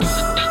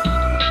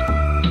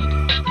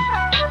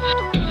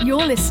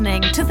You're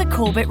listening to the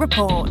Corbett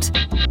Report.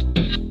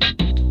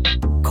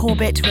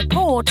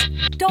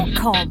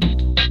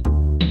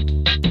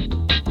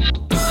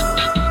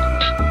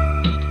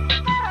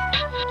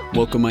 CorbettReport.com.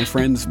 Welcome, my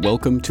friends.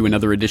 Welcome to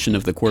another edition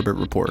of the Corbett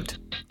Report.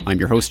 I'm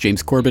your host,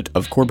 James Corbett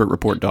of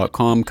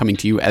CorbettReport.com, coming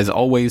to you, as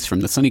always, from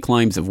the sunny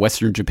climes of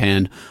Western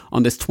Japan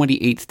on this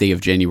 28th day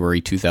of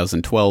January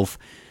 2012.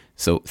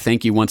 So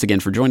thank you once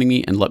again for joining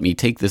me, and let me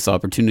take this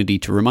opportunity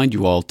to remind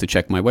you all to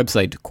check my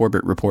website,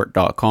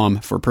 CorbettReport.com,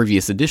 for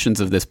previous editions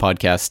of this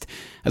podcast,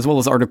 as well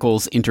as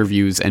articles,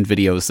 interviews, and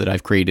videos that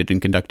I've created and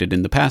conducted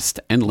in the past,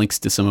 and links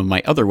to some of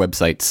my other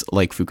websites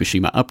like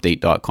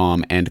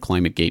FukushimaUpdate.com and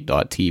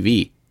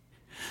ClimateGate.tv.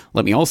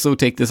 Let me also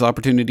take this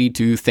opportunity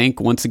to thank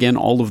once again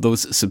all of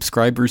those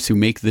subscribers who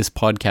make this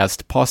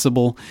podcast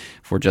possible.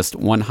 For just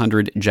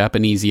 100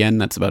 Japanese yen,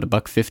 that's about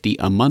 $1.50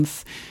 a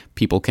month,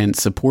 people can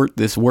support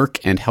this work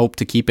and help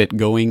to keep it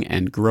going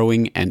and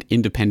growing and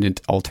independent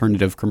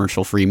alternative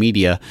commercial-free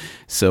media.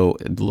 So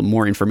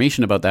more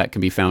information about that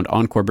can be found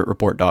on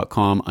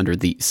CorbettReport.com under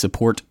the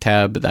support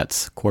tab.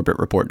 That's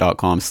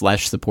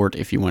CorbettReport.com/support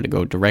if you want to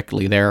go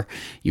directly there.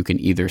 You can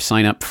either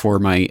sign up for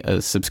my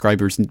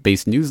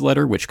subscribers-based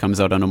newsletter, which comes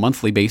out on a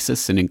monthly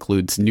basis and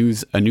includes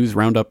a news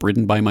roundup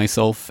written by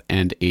myself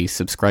and a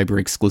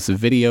subscriber-exclusive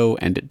video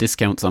and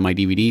discounts on my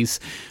DVDs.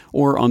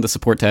 Or on the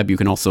support tab, you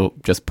can also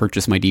just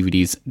purchase my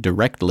DVDs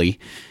directly.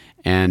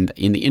 And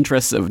in the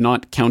interest of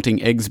not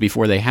counting eggs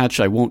before they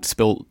hatch, I won't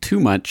spill too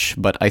much,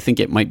 but I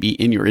think it might be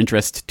in your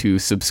interest to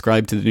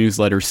subscribe to the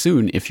newsletter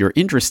soon if you're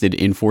interested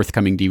in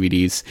forthcoming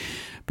DVDs,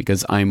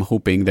 because I'm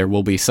hoping there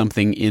will be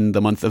something in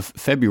the month of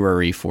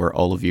February for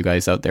all of you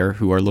guys out there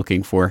who are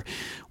looking for,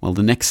 well,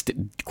 the next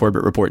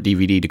Corbett Report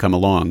DVD to come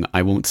along.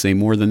 I won't say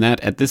more than that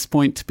at this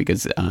point,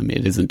 because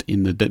it isn't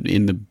in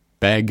the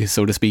bag,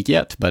 so to speak,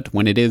 yet, but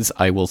when it is,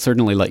 I will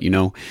certainly let you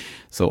know.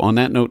 So on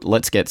that note,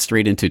 let's get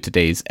straight into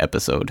today's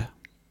episode.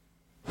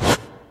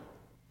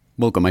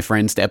 Welcome, my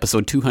friends, to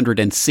episode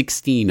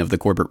 216 of the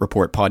Corbett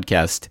Report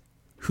podcast,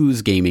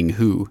 Who's Gaming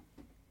Who?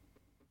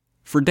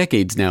 For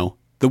decades now,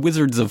 the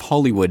wizards of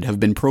Hollywood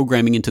have been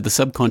programming into the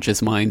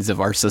subconscious minds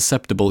of our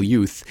susceptible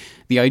youth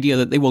the idea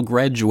that they will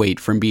graduate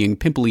from being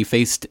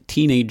pimply-faced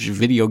teenage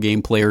video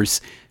game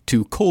players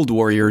to Cold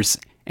Warriors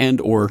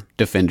and or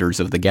Defenders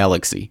of the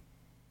Galaxy.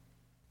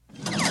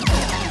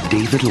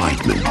 David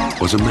Lightman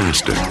was a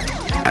master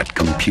at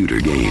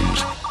computer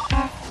games,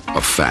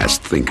 a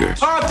fast thinker.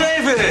 Oh,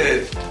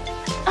 David!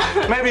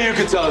 Maybe you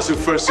could tell us who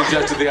first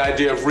suggested the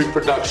idea of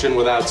reproduction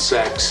without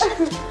sex.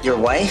 Your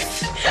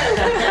wife? Get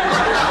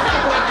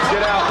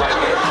out,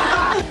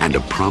 Lightman. And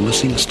a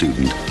promising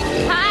student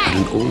at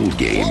an old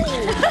game.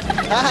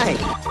 Hi.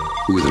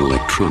 With an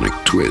electronic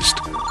twist.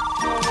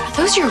 Are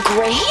those your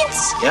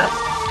grades? Yeah.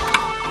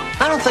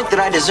 I don't think that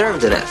I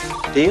deserved an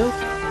F. Do you?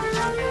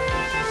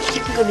 You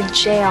can go to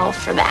jail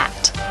for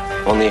that.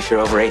 Only if you're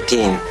over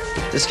 18.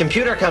 This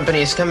computer company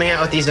is coming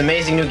out with these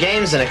amazing new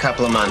games in a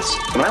couple of months.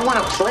 And I want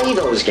to play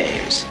those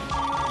games.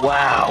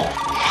 Wow.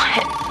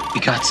 What?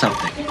 We got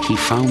something. He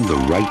found the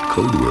right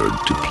code word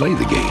to play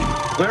the game.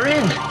 We're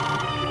in.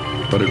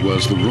 But it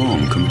was the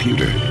wrong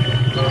computer.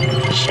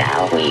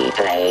 Shall we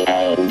play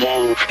a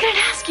game? How can I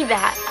ask you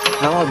that?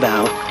 How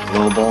about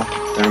global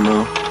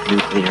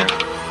thermonuclear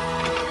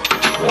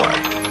war?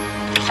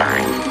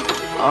 Fine.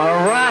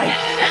 All right.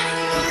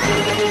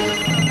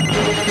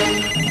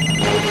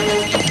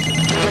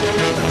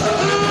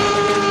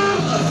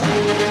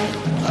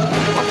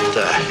 What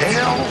the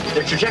hell?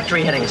 They're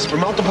trajectory headings for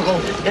multiple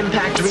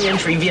impact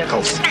re-entry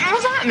vehicles.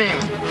 How's that mean?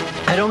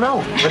 I don't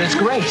know, but it's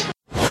great.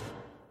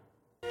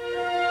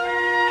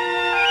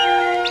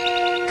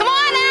 Come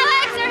on,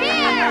 Alex, they're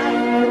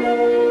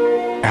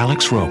here!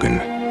 Alex Rogan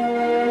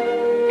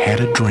had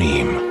a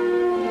dream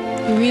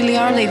You really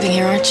are leaving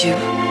here, aren't you?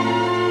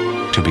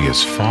 to be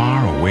as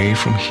far away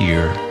from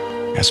here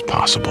as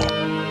possible.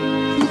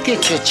 You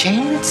get your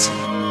chance.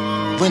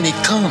 When it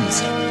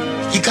comes,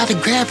 you gotta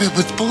grab it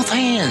with both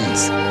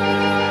hands.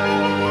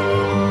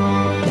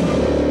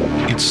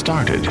 It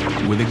started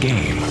with a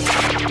game,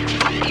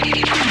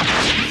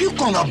 You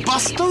gonna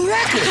bust the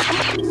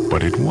record.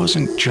 but it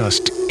wasn't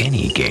just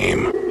any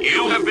game.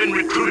 You have been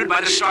recruited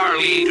by the Star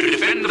League to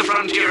defend the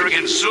frontier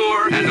against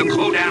Sur and the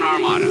Kodan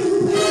Armada.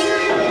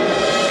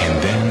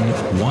 And then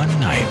one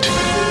night,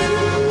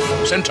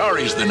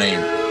 Centauri's the name.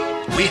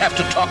 We have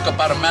to talk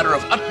about a matter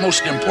of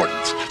utmost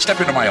importance. Step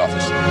into my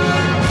office.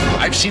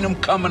 I've seen him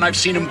come and I've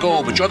seen him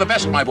go, but you're the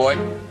best, my boy.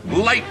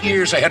 Light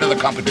years ahead of the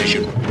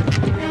competition.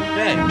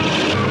 Hey.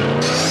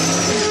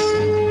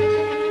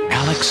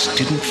 Alex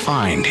didn't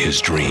find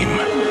his dream.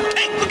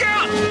 Hey, look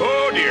out!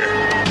 Oh, dear.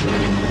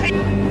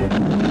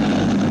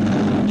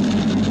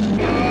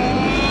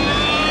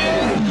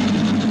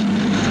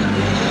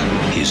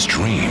 His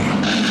dream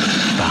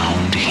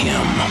found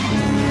him.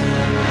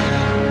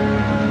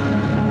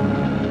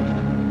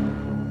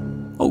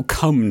 Oh,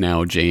 come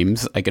now,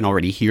 James. I can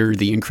already hear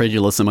the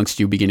incredulous amongst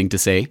you beginning to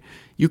say.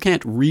 You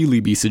can't really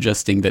be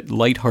suggesting that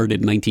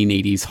lighthearted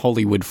 1980s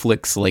Hollywood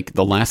flicks like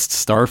The Last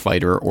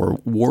Starfighter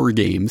or War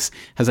Games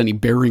has any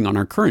bearing on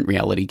our current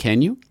reality,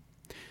 can you?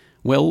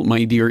 Well,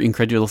 my dear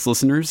incredulous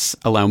listeners,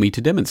 allow me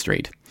to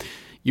demonstrate.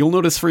 You'll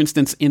notice, for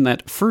instance, in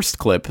that first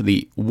clip,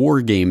 the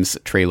War Games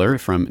trailer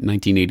from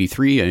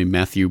 1983, a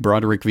Matthew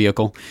Broderick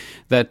vehicle,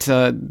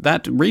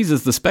 that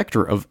raises the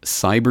specter of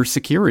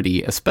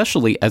cybersecurity,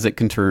 especially as it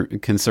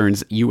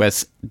concerns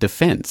U.S.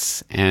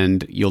 defense.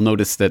 And you'll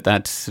notice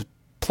that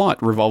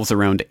plot revolves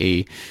around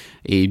a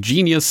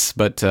genius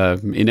but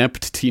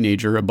inept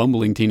teenager, a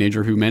bumbling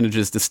teenager who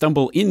manages to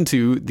stumble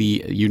into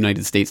the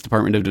United States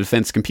Department of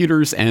Defense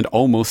computers and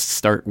almost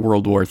start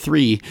World War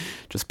III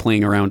just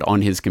playing around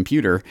on his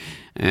computer.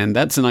 And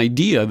that's an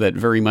idea that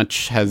very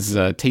much has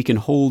taken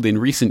hold in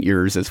recent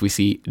years as we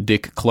see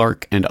Dick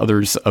Clark and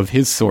others of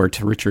his sort,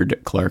 Richard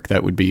Clark,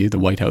 that would be the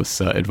White House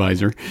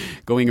advisor,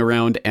 going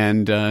around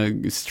and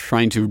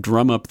trying to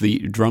drum up the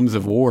drums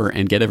of war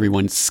and get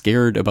everyone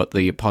scared about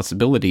the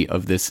possibility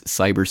of this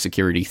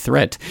cybersecurity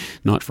threat,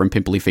 not from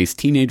pimply-faced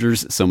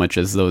teenagers so much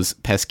as those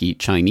pesky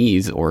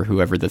Chinese or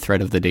whoever the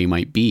threat of the day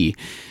might be.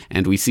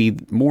 And we see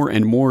more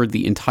and more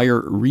the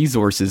entire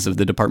resources of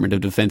the Department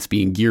of Defense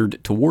being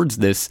geared towards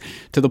this,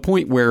 to the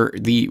point where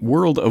the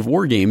world of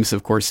war games,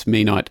 of course,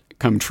 may not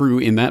come true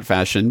in that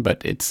fashion, but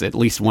it's at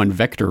least one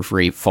vector for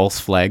a false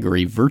flag, or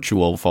a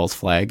virtual false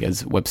flag,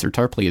 as Webster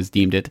Tarpley has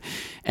deemed it.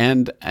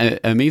 And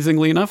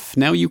amazingly enough,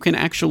 now you can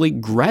actually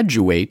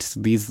graduate.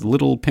 These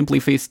little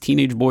pimply-faced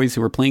teenage boys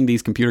who are playing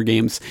these computer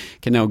games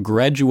can now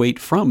graduate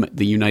from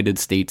the United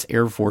States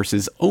Air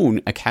Force's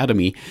own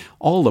academy,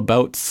 all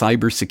about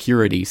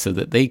cybersecurity, so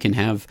that they can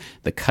have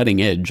the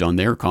cutting edge on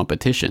their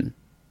competition.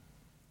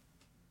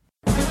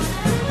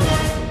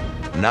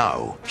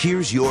 Now,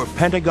 here's your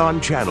Pentagon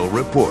Channel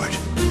report.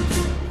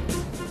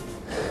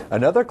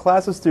 Another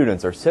class of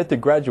students are set to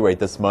graduate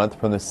this month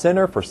from the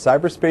Center for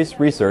Cyberspace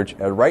Research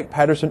at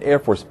Wright-Patterson Air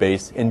Force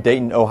Base in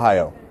Dayton,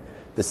 Ohio.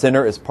 The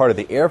center is part of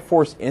the Air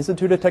Force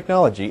Institute of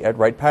Technology at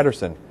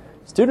Wright-Patterson.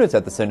 Students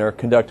at the center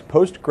conduct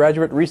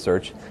postgraduate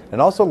research and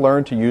also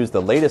learn to use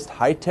the latest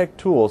high-tech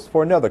tools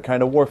for another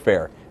kind of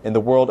warfare in the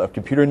world of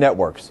computer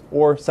networks,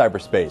 or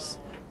cyberspace.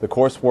 The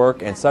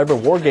coursework and cyber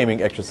wargaming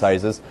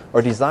exercises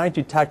are designed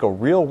to tackle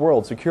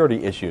real-world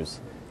security issues.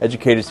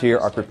 Educators here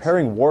are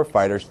preparing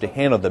warfighters to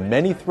handle the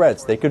many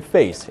threats they could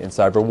face in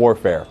cyber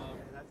warfare.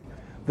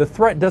 The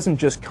threat doesn't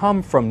just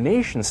come from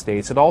nation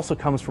states, it also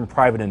comes from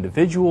private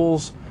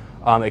individuals,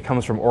 it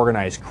comes from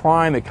organized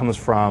crime, it comes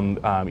from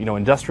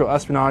industrial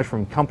espionage,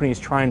 from companies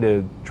trying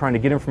to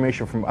get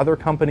information from other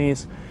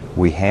companies.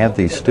 We have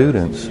these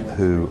students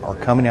who are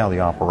coming out of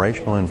the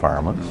operational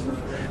environment.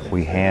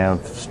 We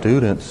have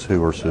students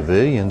who are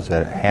civilians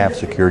that have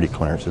security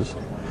clearances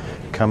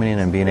coming in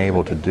and being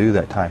able to do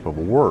that type of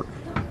work,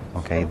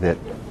 okay, that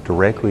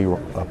directly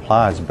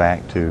applies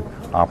back to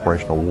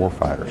operational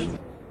warfighters.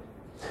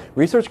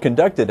 Research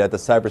conducted at the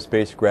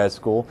Cyberspace Grad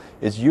School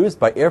is used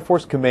by Air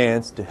Force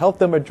commands to help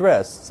them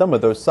address some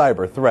of those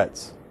cyber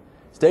threats.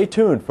 Stay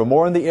tuned for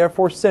more on the Air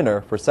Force Center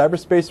for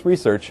Cyberspace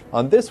Research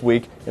on This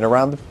Week and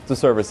Around the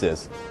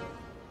Services.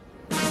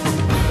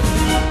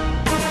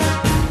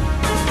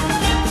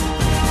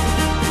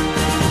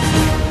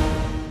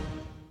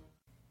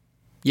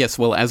 Yes,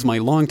 well, as my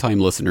longtime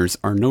listeners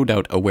are no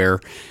doubt aware,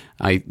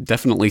 I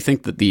definitely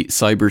think that the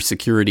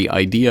cybersecurity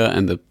idea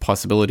and the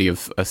possibility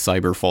of a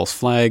cyber false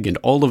flag and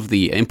all of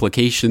the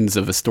implications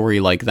of a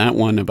story like that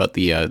one about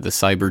the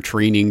cyber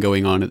training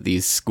going on at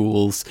these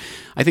schools,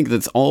 I think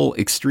that's all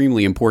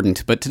extremely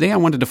important. But today I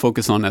wanted to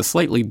focus on a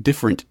slightly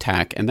different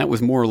tack, and that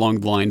was more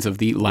along the lines of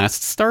The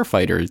Last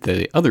Starfighter,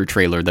 the other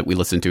trailer that we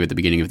listened to at the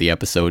beginning of the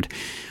episode,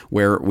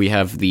 where we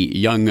have the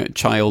young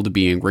child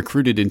being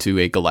recruited into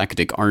a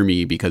galactic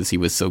army because he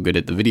was so good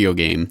at the video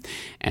game.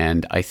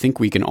 And I think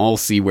we can all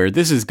see where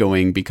this is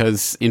going,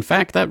 because in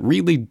fact that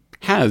really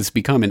has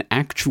become an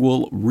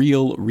actual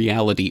real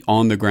reality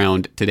on the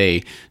ground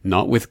today,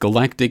 not with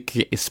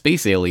galactic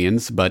space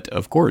aliens, but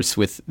of course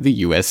with the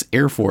US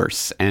Air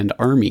Force and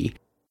Army.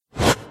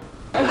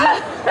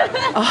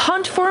 A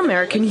hunt for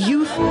American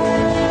youth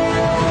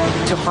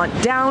to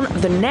hunt down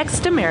the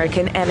next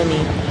American enemy.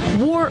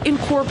 War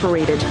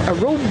Incorporated, a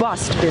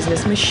robust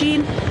business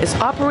machine, is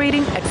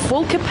operating at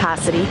full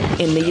capacity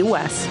in the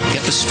U.S.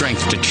 Get the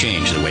strength to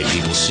change the way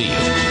people see you.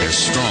 There's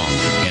strong,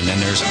 and then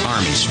there's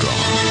Army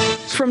Strong.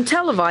 From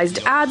televised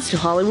ads to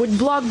Hollywood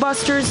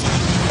blockbusters,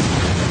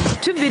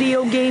 to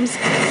video games,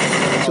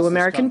 to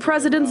American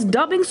presidents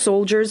dubbing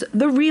soldiers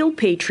the real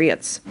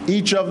patriots.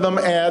 Each of them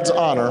adds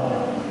honor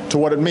to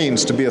what it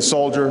means to be a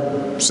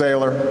soldier,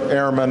 sailor,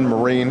 airman,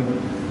 Marine,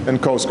 and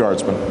Coast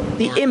Guardsman.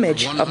 The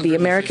image of the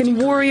American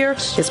warrior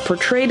is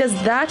portrayed as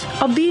that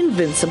of the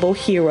invincible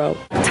hero.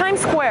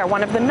 Times Square,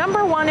 one of the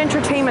 #1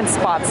 entertainment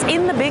spots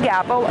in the Big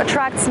Apple,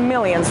 attracts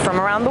millions from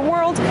around the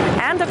world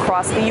and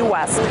across the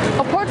U.S.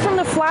 Apart from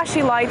the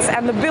flashy lights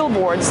and the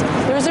billboards,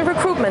 there's a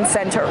recruitment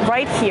center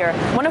right here,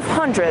 one of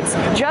hundreds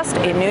just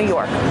in New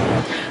York.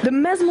 The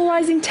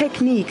mesmerizing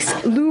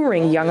techniques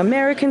luring young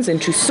Americans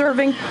into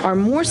serving are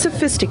more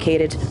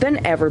sophisticated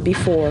than ever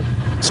before.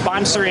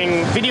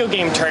 Sponsoring video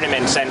game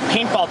tournaments and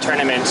paintball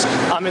tournaments,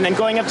 and then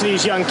going up to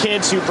these young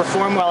kids who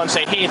perform well and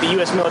say, hey, the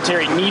U.S.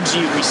 military needs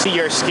you, we see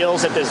your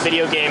skills at this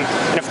video game.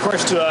 And of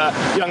course, to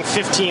a young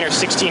 15 or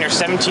 16 or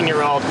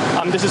 17-year-old,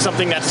 this is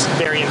something that's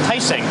very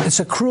enticing. It's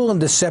a cruel and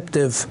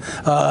deceptive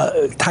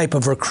type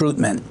of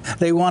recruitment.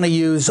 They want to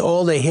use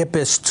all the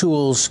hippest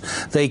tools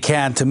they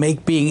can to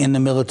make being in the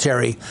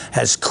military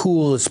as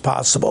cool as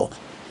possible.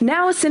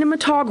 Now a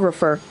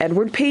cinematographer,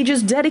 Edward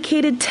Pages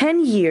dedicated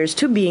 10 years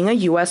to being a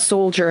U.S.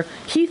 soldier.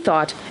 He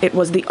thought it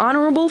was the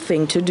honorable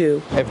thing to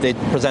do. If they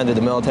presented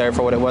the military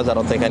for what it was, I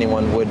don't think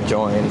anyone would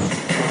join.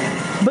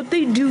 But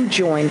they do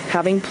join,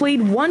 having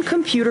played one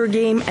computer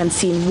game and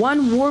seen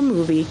one war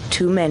movie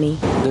too many.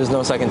 There's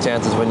no second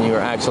chances when you're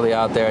actually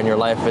out there and your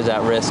life is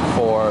at risk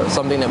for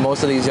something that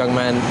most of these young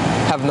men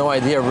have no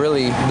idea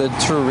really the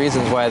true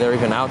reasons why they're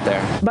even out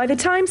there. By the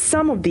time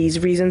some of these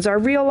reasons are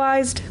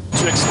realized,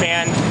 to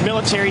expand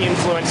military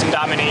influence and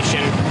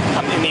domination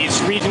in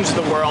these regions of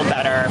the world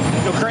that are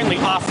currently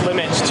off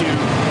limits to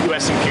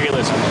U.S.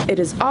 imperialism. It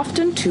is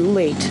often too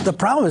late. The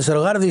problem is that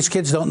a lot of these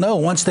kids don't know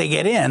once they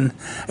get in,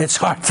 it's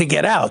hard to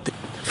get out.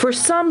 For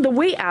some, the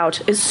way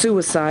out is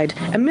suicide.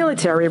 A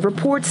military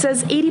report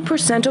says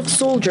 80% of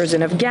soldiers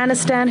in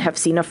Afghanistan have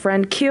seen a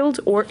friend killed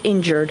or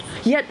injured.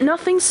 Yet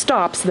nothing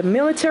stops the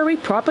military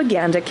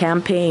propaganda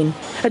campaign.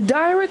 A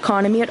dire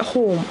economy at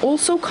home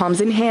also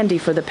comes in handy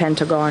for the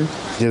Pentagon.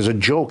 There's a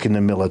joke in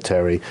the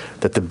military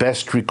that the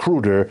best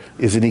recruiter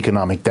is an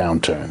economic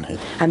downturn.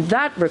 And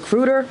that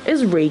recruiter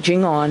is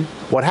raging on.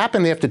 What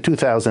happened after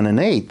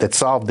 2008 that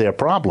solved their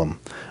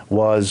problem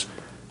was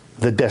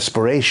the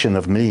desperation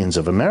of millions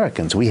of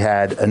Americans. We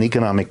had an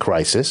economic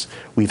crisis.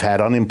 We've had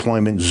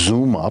unemployment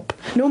zoom up.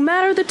 No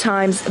matter the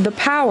times, the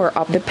power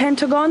of the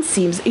Pentagon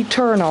seems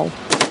eternal,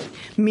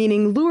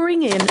 meaning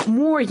luring in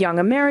more young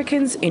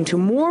Americans into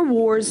more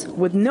wars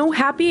with no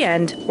happy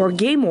end or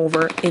game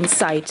over in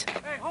sight.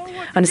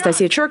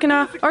 Anastasia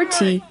Churkina,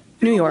 RT,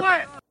 New York.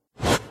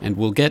 And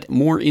we'll get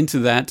more into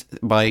that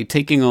by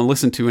taking a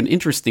listen to an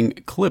interesting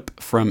clip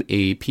from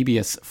a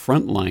PBS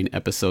Frontline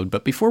episode.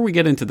 But before we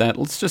get into that,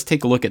 let's just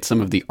take a look at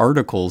some of the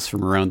articles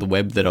from around the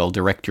web that I'll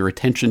direct your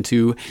attention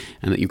to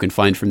and that you can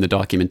find from the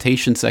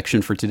documentation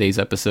section for today's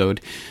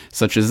episode,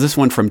 such as this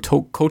one from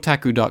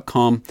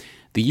Kotaku.com.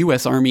 The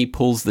U.S. Army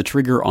pulls the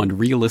trigger on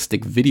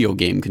realistic video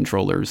game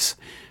controllers.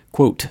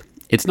 Quote,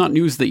 "It's not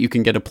news that you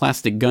can get a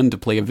plastic gun to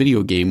play a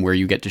video game where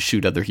you get to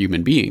shoot other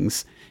human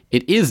beings.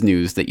 It is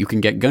news that you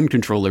can get gun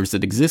controllers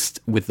that exist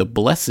with the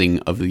blessing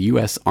of the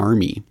U.S.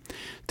 Army.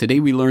 Today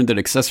we learned that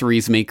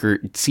accessories maker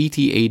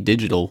CTA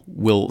Digital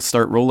will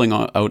start rolling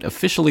out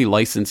officially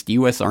licensed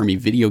U.S. Army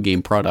video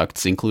game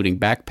products, including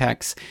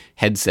backpacks,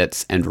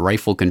 headsets, and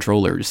rifle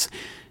controllers.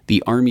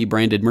 The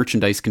Army-branded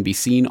merchandise can be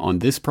seen on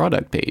this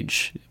product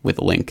page, with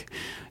a link.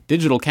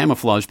 Digital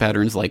camouflage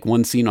patterns like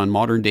one seen on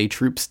modern-day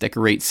troops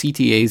decorate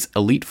CTA's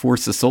Elite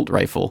Force assault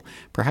rifle,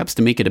 perhaps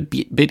to make it a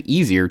bit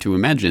easier to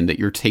imagine that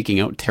you're taking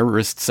out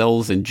terrorist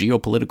cells in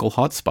geopolitical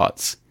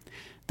hotspots.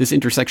 This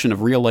intersection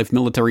of real-life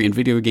military and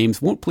video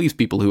games won't please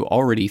people who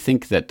already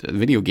think that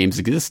video games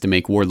exist to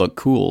make war look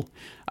cool.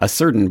 A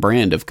certain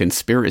brand of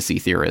conspiracy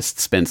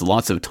theorists spends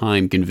lots of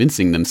time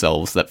convincing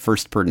themselves that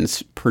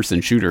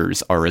first-person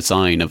shooters are a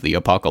sign of the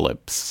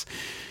apocalypse."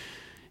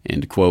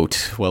 End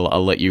quote. Well,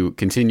 I'll let you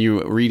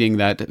continue reading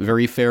that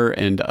very fair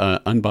and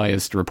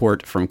unbiased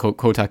report from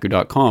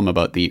Kotaku.com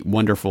about the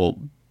wonderful,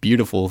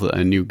 beautiful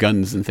new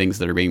guns and things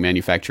that are being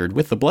manufactured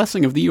with the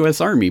blessing of the U.S.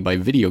 Army by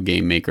video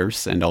game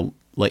makers, and I'll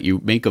let you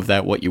make of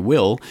that what you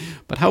will.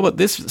 But how about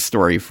this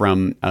story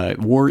from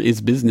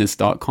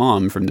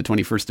warisbusiness.com from the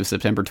 21st of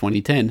September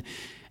 2010?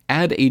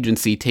 Ad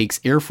agency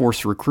takes Air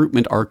Force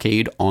recruitment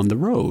arcade on the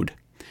road.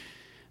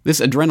 This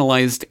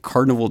adrenalized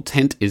carnival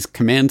tent is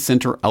Command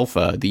Center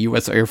Alpha, the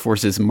U.S. Air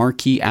Force's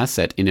marquee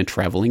asset in a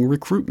traveling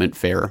recruitment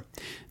fair.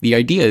 The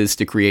idea is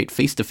to create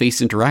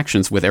face-to-face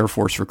interactions with Air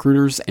Force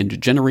recruiters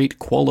and generate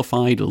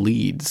qualified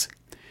leads.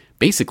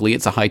 Basically,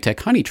 it's a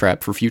high-tech honey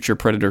trap for future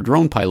Predator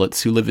drone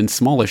pilots who live in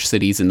smallish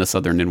cities in the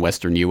southern and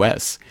western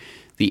U.S.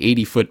 The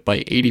 80-foot by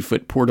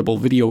 80-foot portable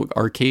video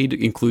arcade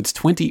includes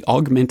 20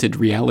 augmented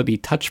reality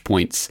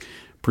touchpoints,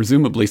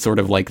 presumably sort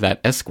of like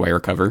that Esquire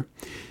cover,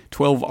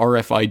 12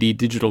 RFID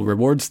digital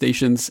reward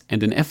stations,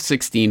 and an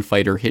F-16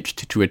 fighter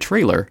hitched to a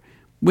trailer,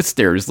 with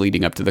stairs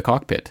leading up to the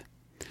cockpit.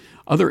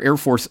 Other Air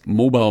Force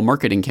mobile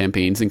marketing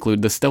campaigns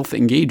include the Stealth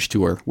Engage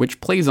Tour,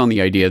 which plays on the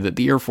idea that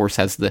the Air Force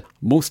has the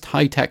most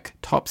high-tech,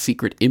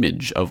 top-secret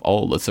image of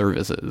all the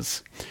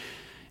services.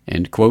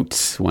 End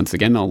quote. Once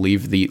again, I'll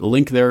leave the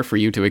link there for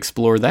you to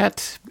explore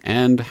that.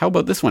 And how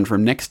about this one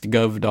from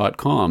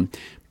nextgov.com?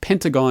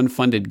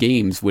 Pentagon-funded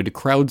games would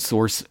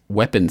crowdsource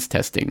weapons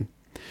testing.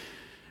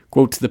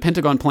 Quote, "The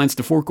Pentagon plans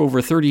to fork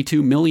over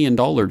 $32 million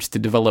to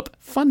develop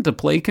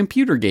fun-to-play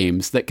computer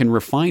games that can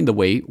refine the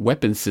way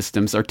weapons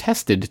systems are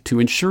tested to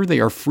ensure they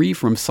are free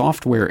from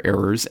software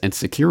errors and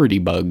security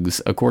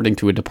bugs, according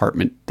to a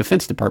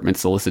Defense Department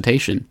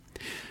solicitation.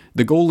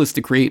 The goal is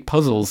to create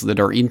puzzles that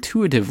are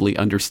intuitively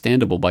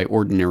understandable by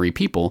ordinary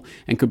people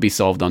and could be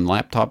solved on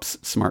laptops,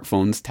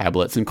 smartphones,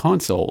 tablets, and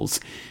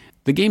consoles.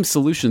 The game's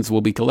solutions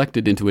will be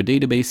collected into a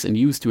database and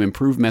used to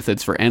improve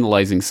methods for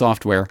analyzing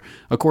software,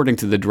 according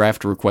to the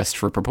draft request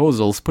for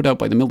proposals put out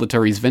by the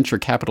military's venture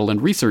capital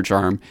and research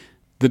arm,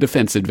 the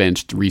Defense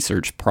Advanced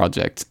Research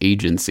Projects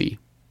Agency.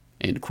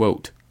 End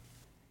quote.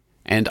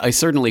 And I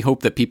certainly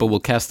hope that people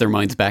will cast their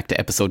minds back to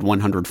episode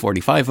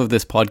 145 of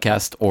this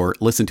podcast, or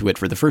listen to it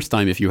for the first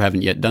time if you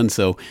haven't yet done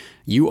so.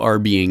 You Are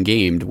Being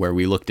Gamed, where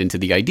we looked into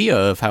the idea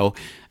of how,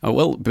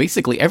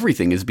 basically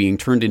everything is being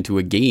turned into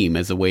a game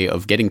as a way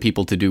of getting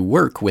people to do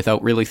work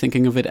without really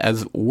thinking of it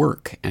as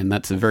work. And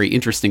that's a very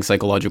interesting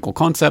psychological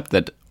concept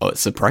that,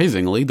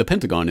 surprisingly, the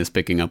Pentagon is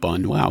picking up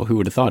on. Wow, who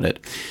would have thought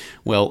it?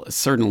 Well,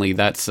 certainly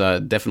that's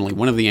definitely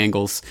one of the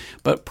angles,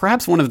 but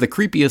perhaps one of the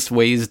creepiest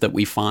ways that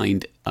we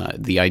find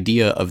the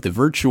idea of the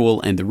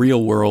virtual and the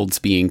real worlds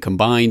being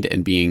combined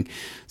and being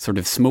sort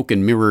of smoke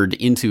and mirrored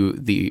into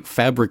the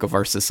fabric of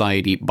our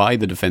society by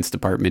the Defense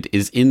Department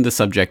is in the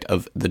subject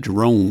of the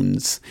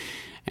drones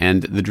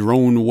and the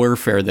drone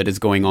warfare that is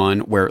going on,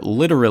 where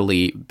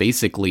literally,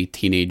 basically,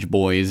 teenage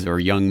boys or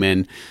young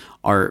men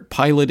are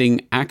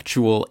piloting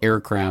actual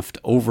aircraft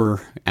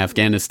over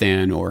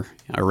Afghanistan or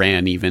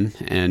Iran even,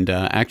 and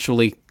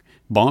actually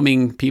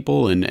bombing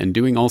people and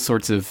doing all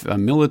sorts of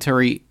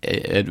military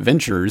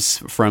adventures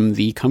from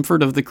the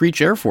comfort of the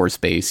Creech Air Force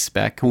Base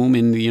back home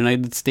in the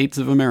United States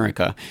of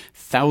America,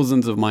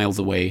 thousands of miles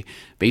away,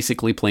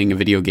 basically playing a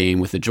video game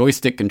with a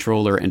joystick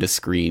controller and a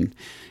screen.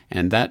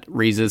 And that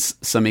raises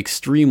some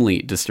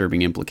extremely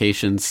disturbing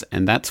implications,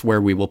 and that's where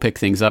we will pick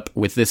things up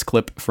with this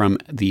clip from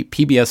the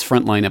PBS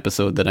Frontline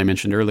episode that I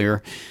mentioned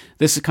earlier.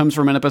 This comes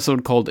from an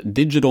episode called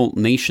Digital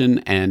Nation,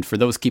 and for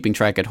those keeping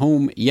track at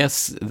home,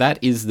 yes, that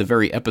is the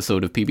very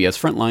episode of PBS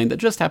Frontline that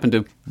just happened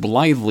to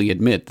blithely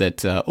admit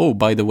that,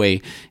 by the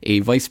way, a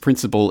vice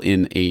principal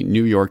in a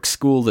New York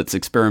school that's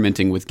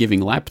experimenting with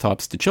giving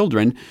laptops to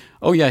children,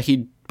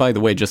 he by the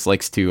way, just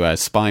likes to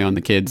spy on the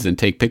kids and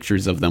take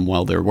pictures of them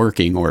while they're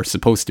working or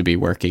supposed to be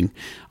working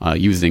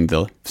using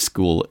the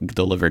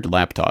school-delivered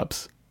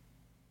laptops.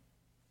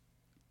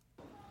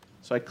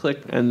 So I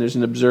click, and there's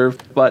an observe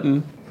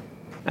button,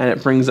 and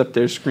it brings up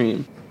their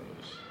screen.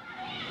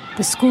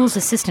 The school's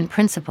assistant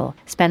principal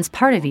spends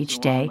part of each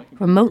day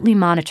remotely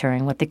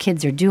monitoring what the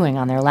kids are doing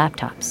on their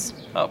laptops.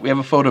 We have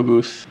a photo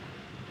booth.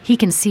 He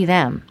can see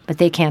them, but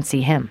they can't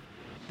see him.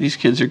 These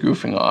kids are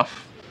goofing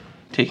off,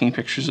 taking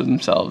pictures of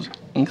themselves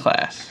in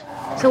class.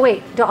 So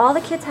wait, do all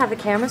the kids have the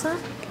cameras on?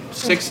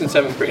 6th and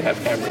 7th grade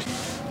have cameras.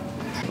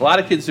 A lot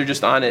of kids are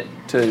just on it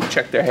to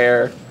check their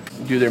hair,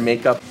 do their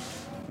makeup.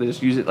 They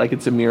just use it like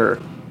it's a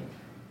mirror.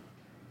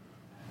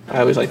 I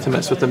always like to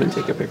mess with them and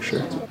take a picture.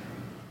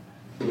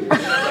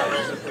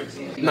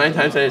 9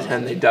 times out of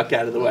 10, they duck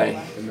out of the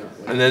way.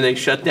 And then they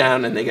shut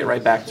down and they get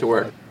right back to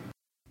work.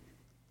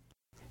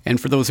 And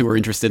for those who are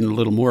interested in a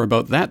little more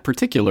about that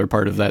particular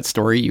part of that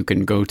story, you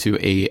can go to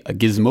a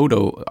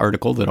Gizmodo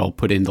article that I'll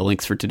put in the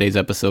links for today's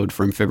episode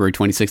from February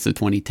 26th of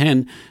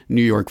 2010.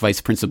 New York Vice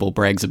Principal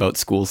brags about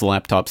school's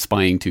laptop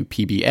spying to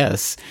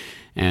PBS.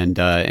 And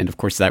of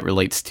course, that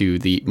relates to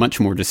the much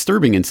more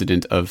disturbing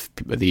incident of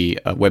the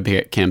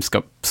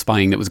webcam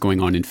spying that was going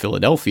on in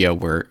Philadelphia,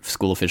 where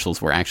school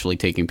officials were actually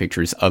taking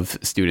pictures of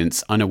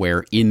students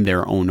unaware in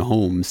their own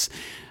homes.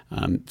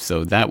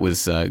 So that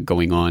was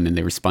going on, and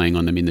they were spying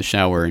on them in the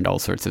shower and all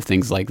sorts of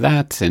things like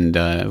that. And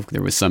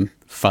there was some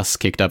fuss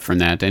kicked up from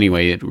that.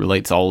 Anyway, it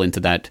relates all into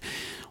that,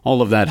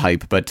 all of that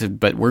hype. But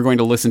we're going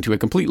to listen to a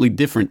completely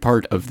different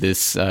part of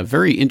this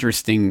very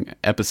interesting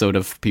episode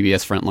of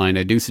PBS Frontline.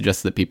 I do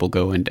suggest that people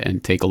go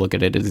and take a look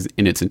at it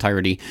in its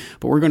entirety.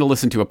 But we're going to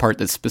listen to a part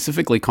that's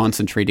specifically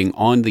concentrating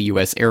on the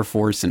U.S. Air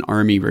Force and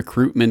Army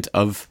recruitment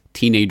of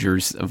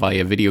teenagers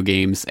via video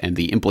games and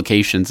the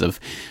implications of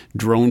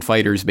drone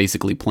fighters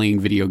basically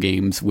playing video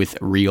games with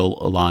real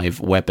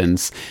live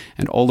weapons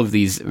and all of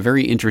these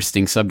very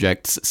interesting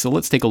subjects. So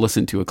let's take a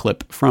listen to a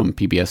clip from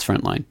PBS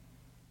Frontline.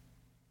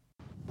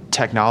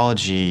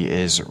 Technology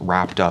is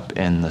wrapped up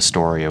in the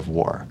story of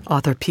war.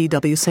 Author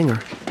P.W.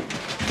 Singer.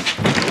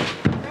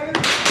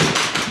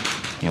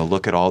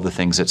 Look at all the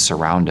things that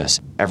surround us.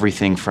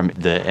 Everything from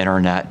the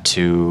internet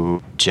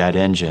to jet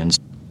engines.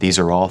 These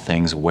are all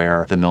things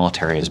where the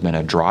military has been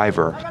a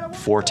driver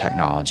for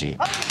technology.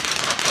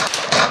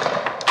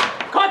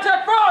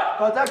 Contact front!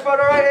 Contact front,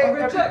 all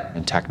right.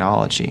 And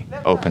technology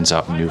opens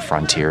up new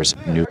frontiers,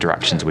 new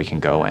directions we can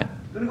go in.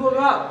 Gonna go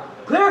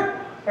out. Clear?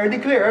 Already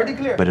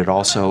clear. But it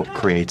also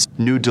creates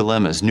new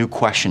dilemmas, new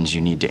questions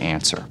you need to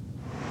answer.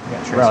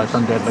 Rally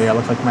from deadly.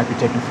 Looks like it might be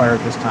taking fire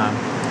at this time.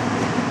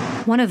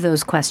 One of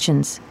those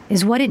questions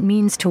is what it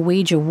means to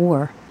wage a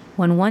war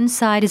when one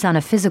side is on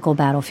a physical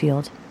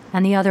battlefield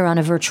and the other on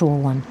a virtual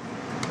one.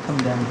 Come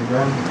down to the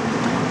ground.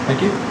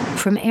 Thank you.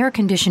 From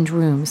air-conditioned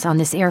rooms on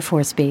this Air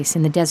Force base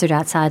in the desert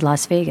outside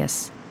Las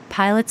Vegas,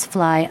 pilots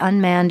fly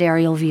unmanned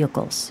aerial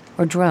vehicles,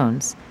 or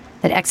drones,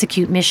 that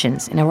execute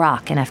missions in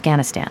Iraq and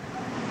Afghanistan.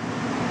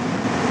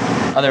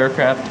 Other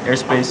aircraft,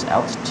 airspace,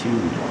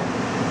 altitude.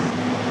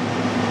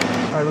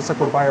 All right, looks like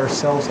we're by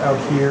ourselves out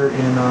here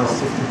in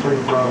 63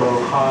 Bravo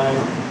High.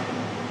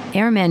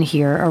 Airmen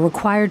here are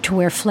required to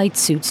wear flight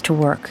suits to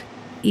work.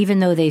 even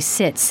though they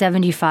sit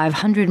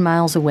 7,500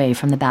 miles away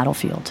from the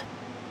battlefield.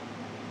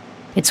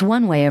 It's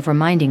one way of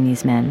reminding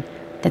these men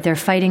that they're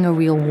fighting a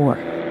real war.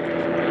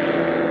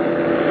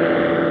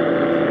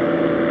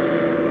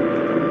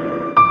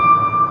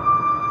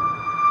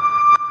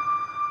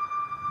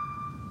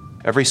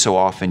 Every so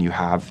often you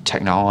have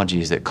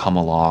technologies that come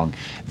along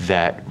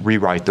that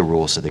rewrite the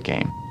rules of the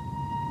game.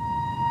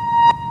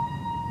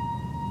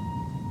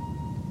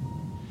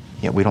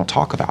 Yet we don't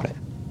talk about it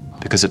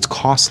because it's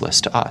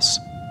costless to us.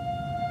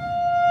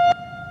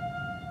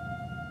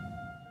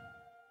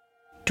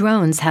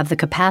 Drones have the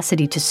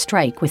capacity to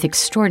strike with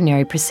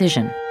extraordinary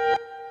precision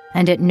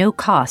and at no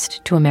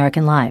cost to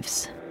American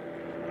lives.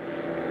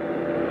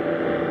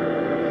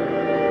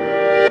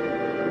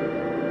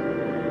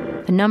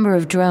 The number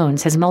of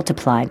drones has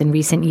multiplied in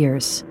recent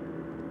years,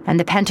 and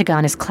the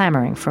Pentagon is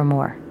clamoring for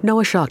more.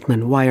 Noah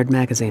Schachtman, Wired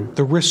Magazine.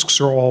 The risks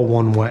are all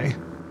one way.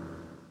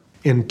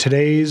 In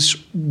today's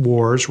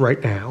wars right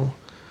now,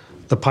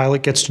 the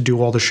pilot gets to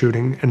do all the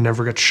shooting and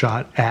never gets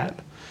shot at.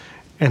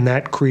 And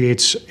that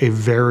creates a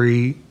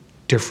very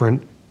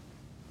different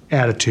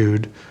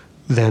attitude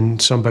than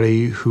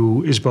somebody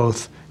who is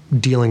both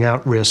dealing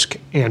out risk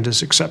and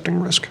is accepting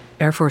risk.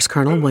 Air Force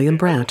Colonel William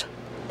Brandt.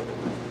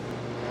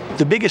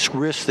 The biggest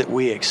risk that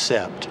we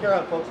accept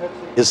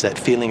is that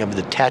feeling of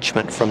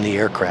detachment from the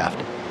aircraft.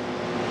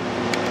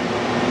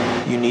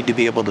 You need to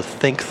be able to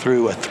think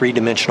through a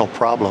three-dimensional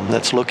problem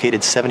that's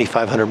located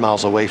 7,500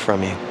 miles away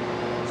from you.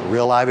 It's a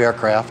real live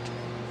aircraft,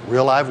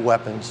 real live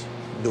weapons,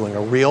 doing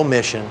a real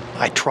mission.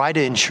 I try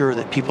to ensure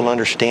that people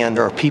understand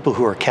there are people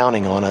who are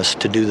counting on us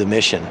to do the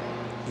mission.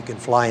 You can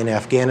fly in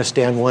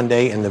Afghanistan one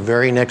day and the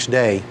very next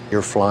day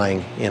you're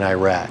flying in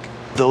Iraq.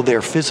 Though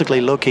they're physically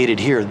located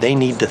here, they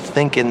need to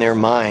think in their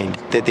mind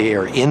that they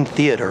are in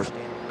theater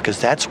because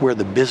that's where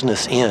the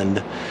business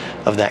end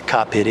of that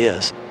cockpit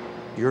is.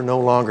 You're no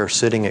longer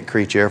sitting at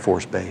Creech Air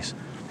Force Base.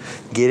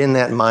 Get in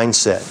that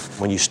mindset.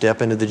 When you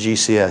step into the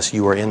GCS,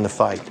 you are in the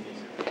fight.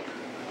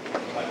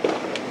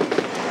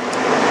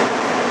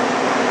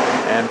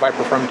 And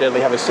Viper from Deadly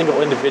have a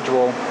single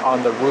individual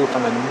on the roof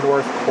on the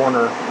north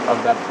corner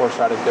of that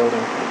four-sided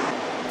building.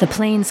 The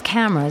plane's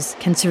cameras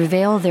can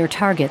surveil their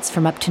targets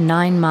from up to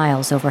 9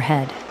 miles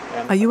overhead.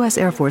 A U.S.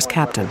 Air Force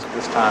captain.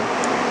 This time.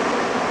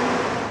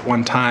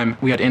 One time,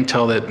 we had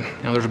intel that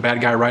there's a bad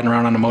guy riding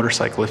around on a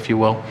motorcycle, if you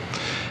will.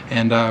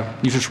 And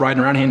he's just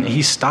riding around, and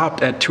he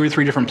stopped at 2 or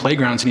 3 different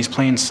playgrounds, and he's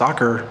playing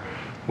soccer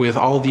with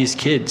all of these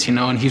kids,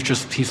 and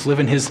he's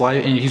living his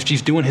life, and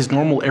he's doing his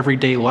normal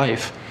everyday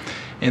life.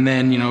 And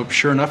then,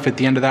 sure enough, at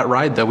the end of that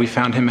ride, though, we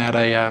found him at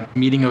a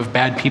meeting of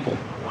bad people.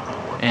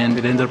 And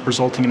it ended up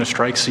resulting in a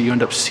strike, so you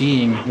end up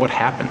seeing what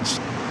happens.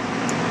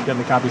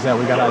 Deadly copies that.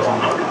 We got eyes on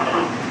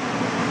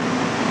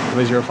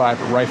it.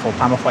 05 rifle,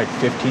 time of flight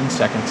 15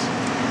 seconds.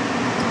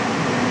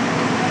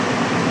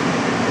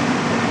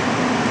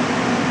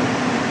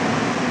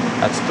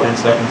 That's 10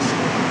 seconds.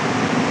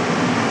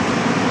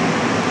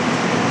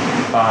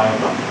 5,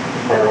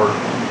 4,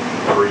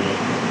 3,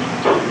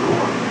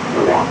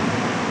 2,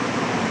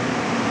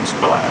 1.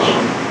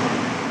 Splash.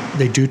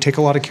 They do take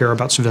a lot of care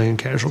about civilian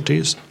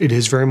casualties. It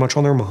is very much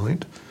on their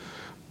mind,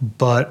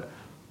 but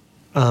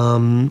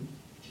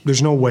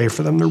there's no way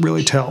for them to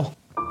really tell.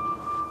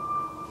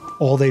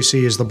 All they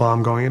see is the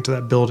bomb going into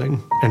that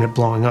building and it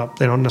blowing up.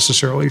 They don't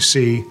necessarily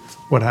see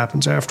what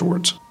happens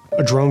afterwards.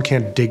 A drone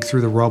can't dig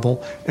through the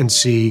rubble and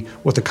see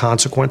what the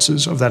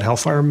consequences of that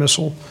Hellfire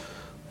missile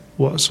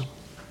was.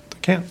 They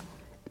can't.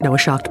 Noah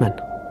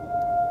Schachtman.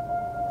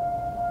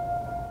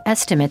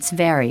 Estimates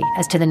vary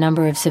as to the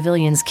number of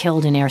civilians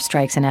killed in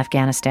airstrikes in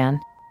Afghanistan.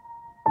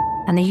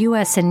 And the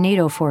U.S. and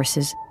NATO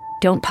forces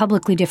don't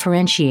publicly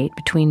differentiate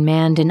between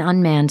manned and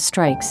unmanned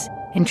strikes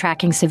in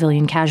tracking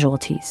civilian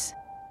casualties.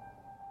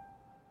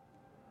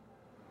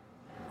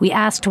 We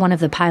asked one of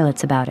the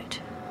pilots about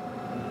it.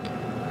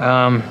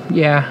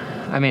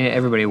 Yeah, I mean,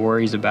 everybody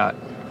worries about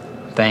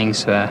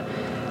things.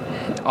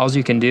 All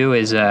you can do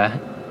is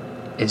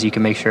you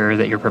can make sure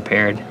that you're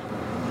prepared.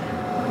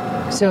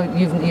 So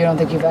you don't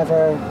think you've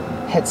ever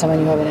hit someone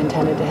you haven't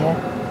intended to hit?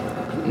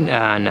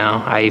 No,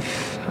 no.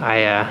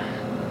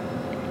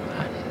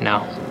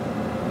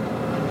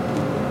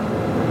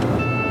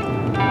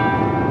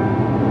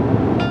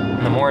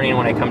 In the morning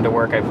when I come to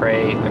work, I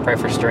pray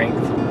for strength.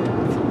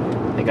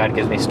 That God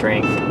gives me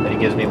strength, that He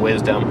gives me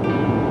wisdom.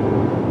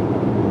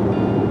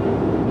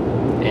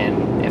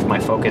 And if my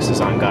focus is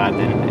on God,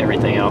 then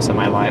everything else in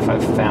my life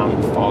I've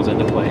found falls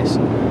into place.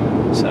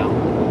 So.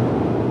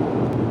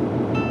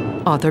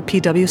 Author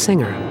P.W.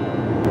 Singer.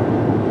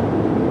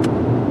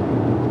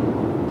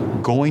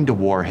 Going to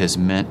war has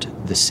meant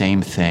the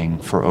same thing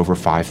for over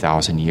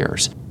 5,000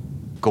 years.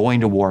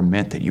 Going to war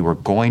meant that you were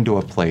going to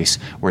a place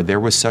where there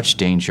was such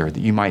danger that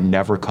you might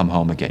never come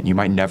home again. You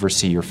might never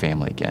see your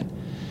family again.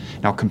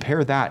 Now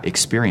compare that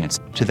experience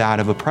to that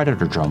of a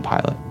Predator drone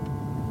pilot.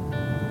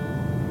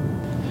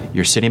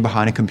 You're sitting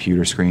behind a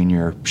computer screen,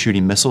 you're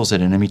shooting missiles at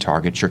enemy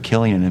targets, you're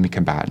killing enemy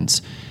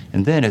combatants,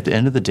 and then at the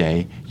end of the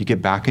day, you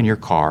get back in your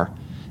car,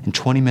 and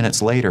 20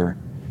 minutes later,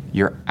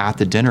 you're at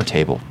the dinner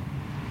table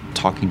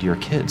talking to your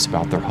kids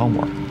about their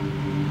homework.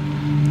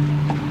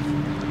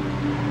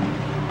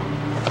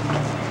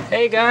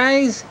 Hey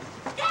guys!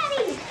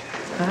 Daddy!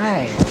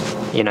 Hi.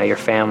 You know, your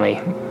family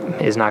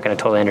is not going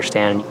to totally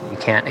understand. You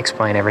can't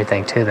explain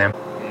everything to them.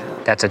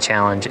 That's a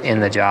challenge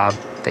in the job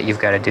that you've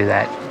got to do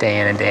that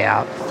day in and day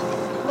out.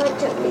 What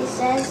to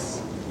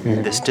recess?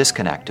 This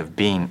disconnect of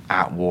being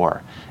at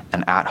war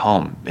and at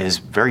home is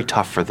very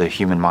tough for the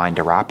human mind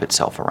to wrap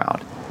itself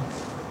around.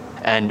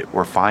 And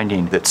we're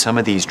finding that some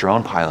of these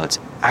drone pilots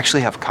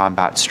actually have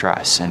combat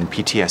stress and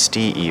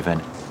PTSD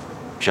even,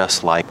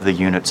 just like the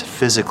units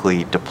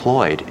physically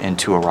deployed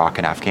into Iraq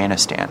and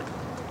Afghanistan.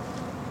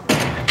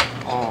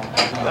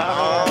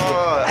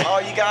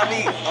 Oh, you got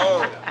me.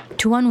 Oh.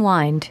 To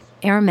unwind,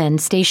 airmen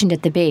stationed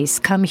at the base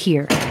come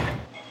here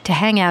to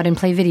hang out and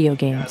play video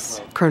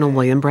games. Colonel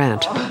William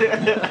Brandt.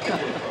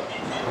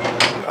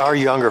 Our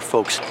younger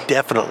folks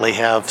definitely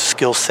have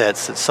skill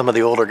sets that some of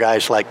the older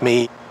guys like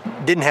me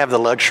didn't have the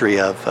luxury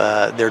of.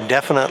 They're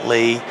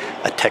definitely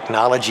a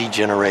technology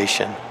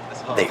generation.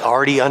 They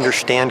already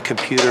understand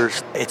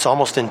computers. It's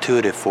almost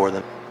intuitive for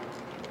them.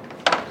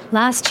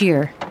 Last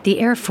year,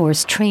 the Air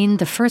Force trained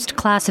the first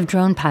class of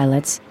drone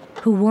pilots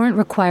who weren't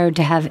required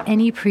to have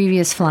any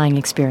previous flying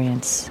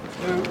experience.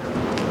 2,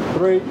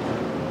 3,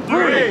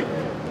 3.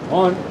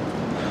 1,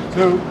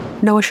 2.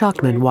 Noah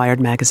Schachtman, Wired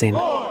Magazine.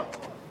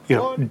 You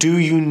know, do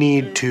you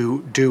need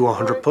to do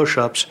 100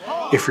 push-ups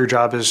if your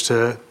job is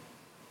to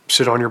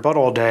sit on your butt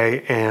all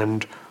day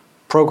and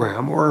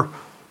program or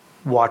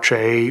watch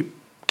a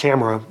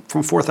camera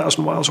from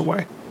 4,000 miles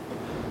away?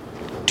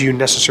 Do you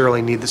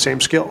necessarily need the same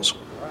skills?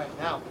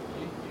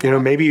 You know,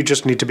 maybe you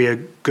just need to be a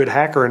good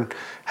hacker and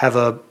have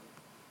a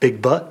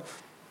big butt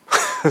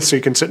so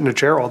you can sit in a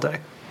chair all day.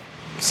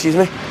 Excuse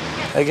me?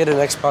 I get an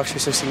Xbox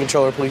 360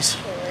 controller, please.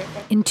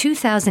 In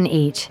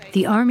 2008,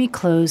 the Army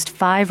closed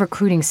 5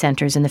 recruiting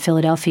centers in the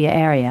Philadelphia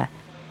area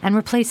and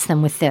replaced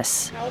them with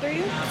this. How old are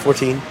you?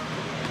 14.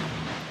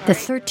 The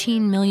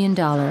 $13 million,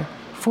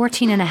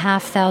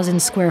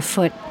 14,500 square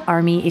foot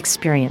Army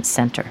Experience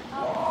Center.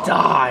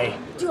 Die!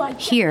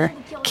 Here,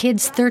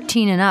 kids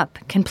 13 and up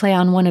can play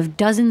on one of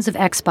dozens of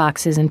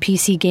Xboxes and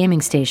PC gaming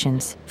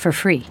stations for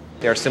free.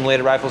 They are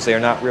simulated rifles, they are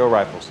not real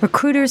rifles.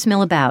 Recruiters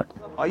mill about.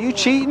 Are you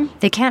cheating?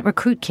 They can't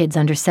recruit kids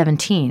under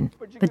 17,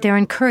 but they're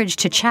encouraged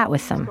to chat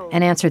with them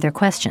and answer their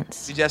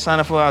questions. Did you sign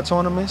up for our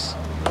tournaments?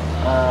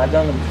 I've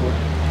done them before.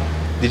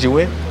 Did you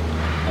win?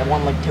 I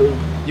won like 2.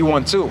 You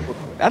won 2.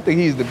 I think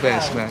he's the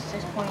best, man.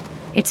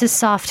 It's a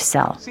soft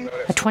sell,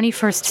 a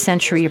 21st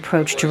century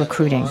approach to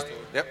recruiting,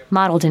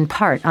 modeled in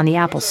part on the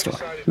Apple Store.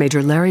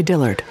 Major Larry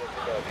Dillard.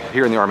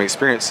 Here in the Army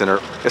Experience Center,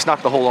 it's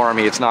not the whole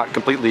Army, it's not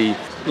completely,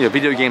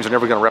 video games are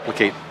never going to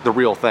replicate the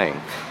real thing.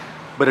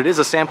 But it is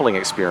a sampling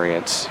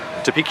experience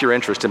to pique your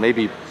interest and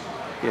maybe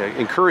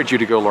encourage you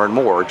to go learn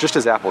more, just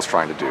as Apple's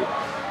trying to do.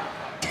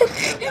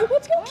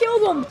 Let's go kill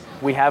them.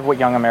 We have what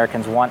young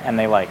Americans want and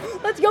they like.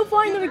 Let's go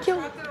find them and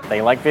kill them.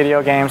 They like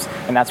video games,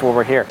 and that's why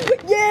we're here.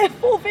 Yeah,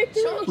 full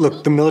victory.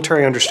 Look, the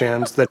military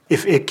understands that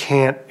if it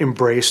can't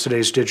embrace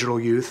today's digital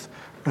youth,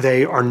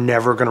 they are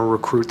never going to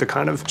recruit the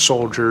kind of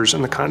soldiers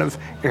and the kind of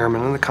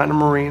airmen and the kind of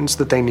Marines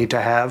that they need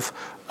to have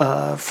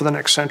for the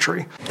next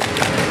century.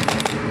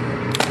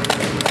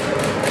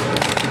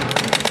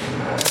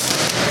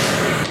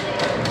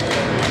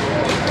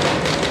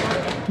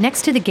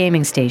 Next to the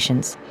gaming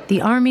stations,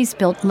 the Army's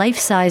built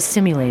life-size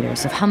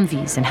simulators of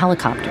Humvees and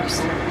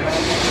helicopters.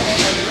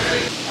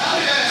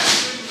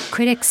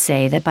 Critics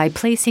say that by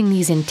placing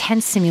these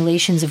intense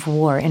simulations of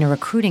war in a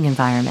recruiting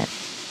environment,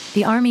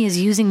 the Army is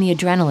using the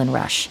adrenaline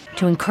rush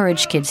to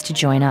encourage kids to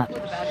join up.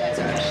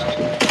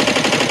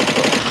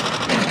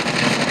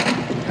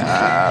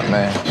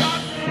 Man.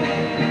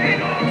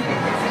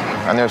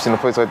 I never seen a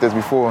place like this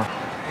before,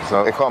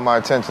 so it caught my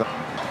attention.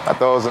 I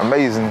thought it was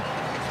amazing.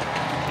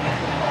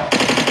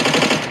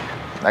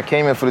 I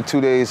came in for the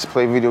 2 days to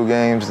play video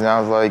games, and I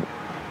was like,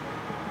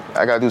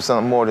 I gotta do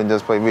something more than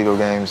just play video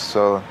games.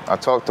 So I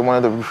talked to one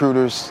of the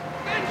recruiters,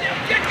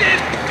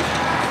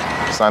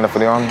 signed up for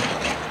the Army.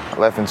 I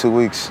left in 2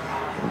 weeks.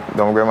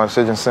 Don't regret my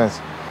decision since.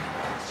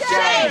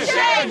 Shame,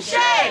 shame,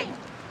 shame!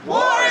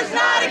 War is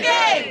not a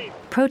game!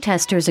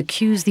 Protesters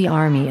accuse the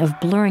Army of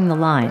blurring the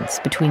lines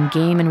between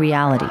game and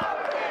reality,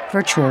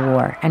 virtual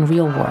war and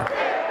real war.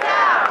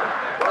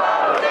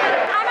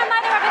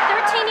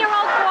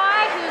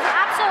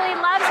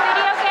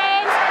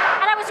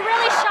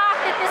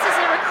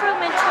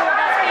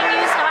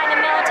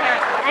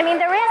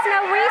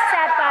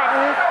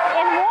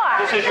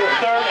 This is your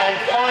third and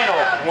final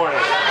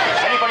warning.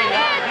 Anybody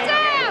not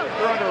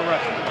you're under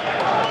arrest.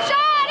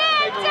 Shut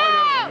it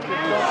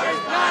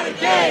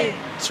down!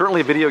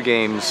 Certainly video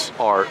games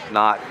are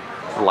not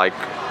like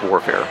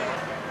warfare.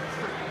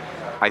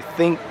 I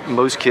think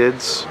most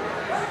kids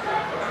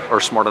are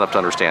smart enough to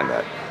understand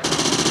that.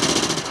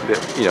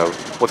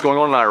 What's going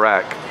on in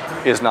Iraq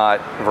is not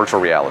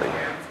virtual reality.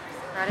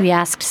 We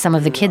asked some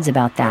of the kids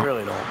about that.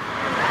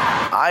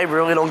 I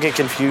really don't get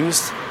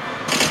confused.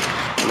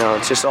 No,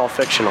 it's just all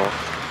fictional.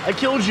 I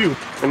killed you.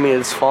 I mean,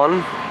 it's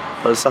fun,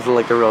 but it's nothing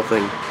like the real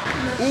thing.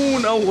 Ooh,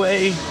 no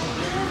way.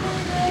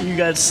 You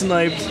got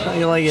sniped. How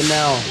you like it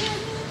now?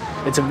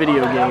 It's a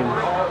video game.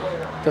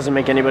 Doesn't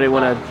make anybody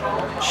want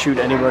to shoot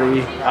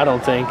anybody, I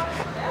don't think.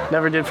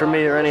 Never did for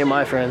me or any of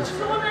my friends.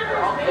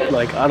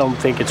 Like, I don't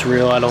think it's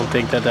real. I don't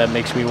think that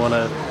makes me want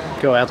to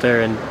go out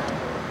there and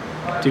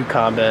do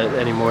combat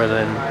any more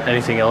than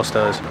anything else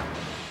does.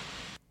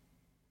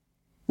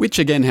 Which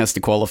again has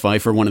to qualify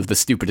for one of the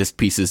stupidest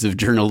pieces of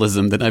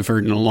journalism that I've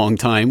heard in a long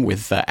time,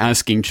 with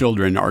asking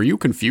children, are you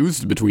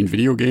confused between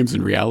video games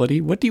and reality?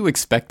 What do you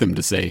expect them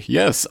to say?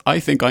 Yes, I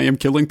think I am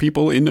killing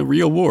people in a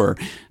real war.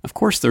 Of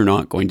course they're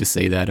not going to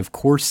say that. Of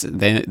course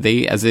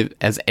they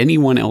as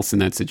anyone else in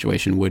that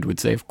situation would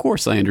say, of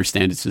course I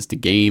understand it's just a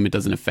game, it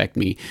doesn't affect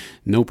me,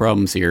 no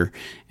problems here.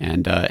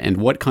 And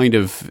what kind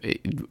of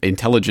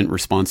intelligent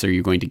response are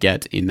you going to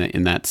get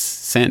in that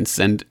sense?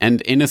 And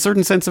in a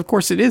certain sense, of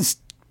course, it is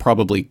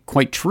probably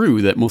quite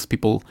true that most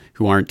people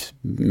who aren't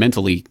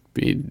mentally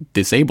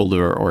disabled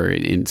or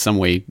in some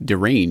way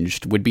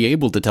deranged would be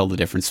able to tell the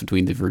difference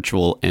between the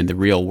virtual and the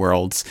real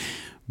worlds.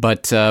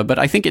 But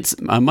I think it's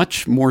a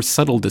much more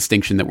subtle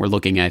distinction that we're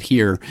looking at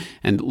here,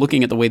 and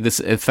looking at the way this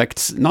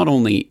affects not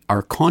only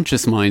our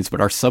conscious minds, but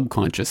our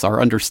subconscious,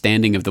 our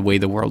understanding of the way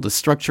the world is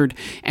structured,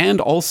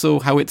 and also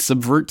how it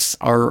subverts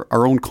our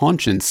own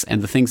conscience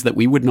and the things that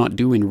we would not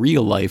do in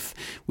real life,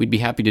 we'd be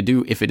happy to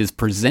do if it is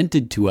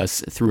presented to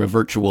us through a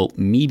virtual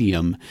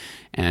medium.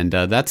 And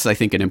that's, I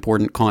think, an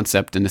important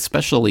concept, and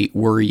especially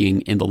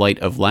worrying in the light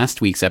of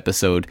last week's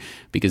episode,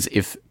 because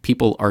if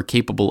people are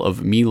capable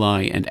of My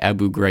Lai and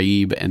Abu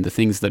Ghraib and the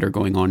things that are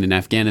going on in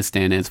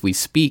Afghanistan as we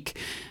speak,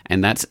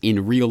 and that's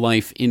in real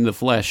life, in the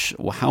flesh,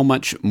 well, how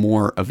much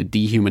more of a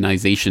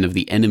dehumanization of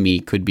the enemy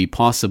could be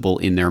possible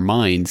in their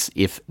minds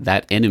if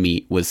that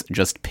enemy was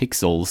just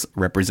pixels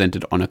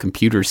represented on a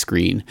computer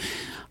screen?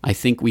 I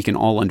think we can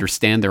all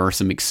understand there are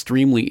some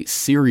extremely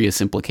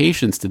serious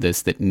implications to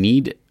this that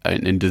need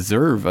and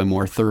deserve a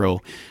more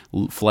thorough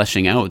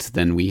fleshing out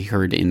than we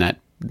heard in that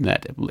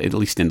at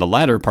least in the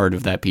latter part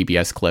of that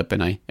PBS clip.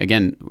 And I,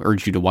 again,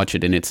 urge you to watch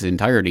it in its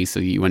entirety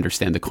so you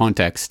understand the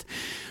context.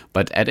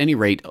 But at any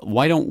rate,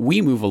 why don't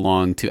we move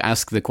along to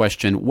ask the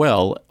question,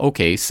 well,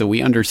 okay, so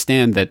we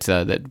understand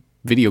that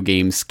video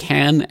games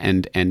can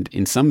and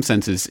in some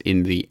senses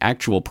in the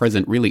actual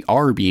present really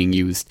are being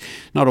used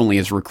not only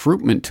as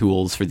recruitment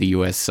tools for the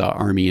U.S.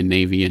 Army and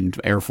Navy and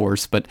Air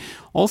Force, but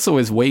also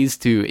as ways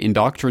to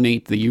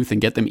indoctrinate the youth and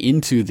get them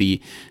into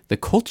the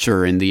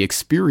culture and the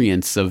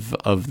experience of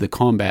the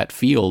combat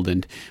field.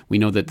 And we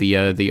know that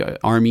the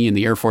Army and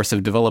the Air Force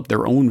have developed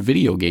their own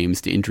video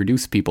games to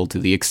introduce people to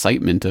the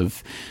excitement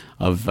of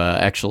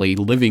actually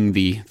living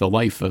the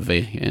life of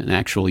an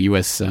actual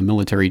U.S.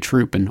 military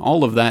troop, and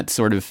all of that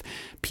sort of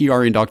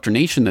PR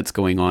indoctrination that's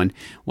going on.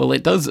 Well,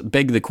 it does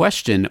beg the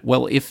question,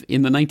 well, if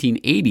in the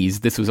 1980s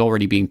this was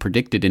already being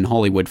predicted in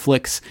Hollywood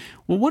flicks,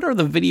 well, what are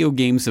the video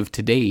games of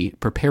today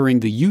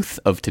preparing the youth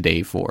of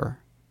today for?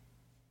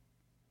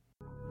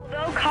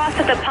 Although costs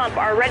at the pump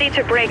are ready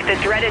to break the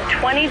dreaded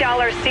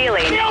 $20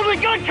 ceiling. The only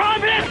good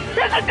communist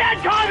is a dead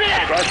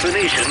communist! Across the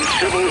nation,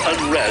 civil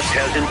unrest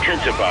has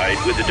intensified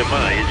with the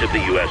demise of the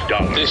U.S.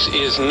 dollar. This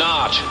is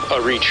not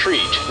a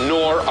retreat,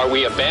 nor are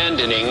we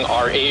abandoning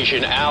our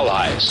Asian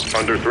allies.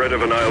 Under threat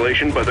of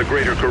annihilation by the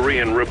Greater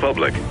Korean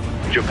Republic,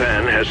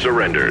 Japan has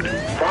surrendered.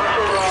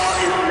 Martial law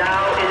is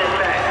now in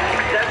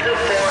effect. Excessive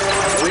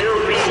force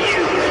will be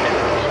used.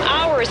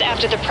 Hours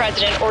after the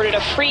president ordered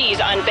a freeze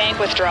on bank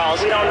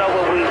withdrawals. We don't know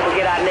where we will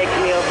get our next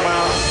meal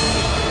from.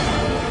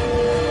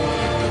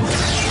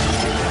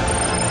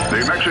 The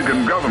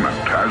Mexican government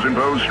has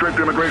imposed strict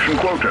immigration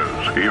quotas,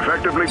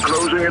 effectively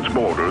closing its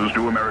borders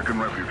to American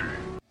refugees.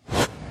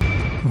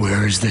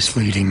 Where is this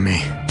leading me?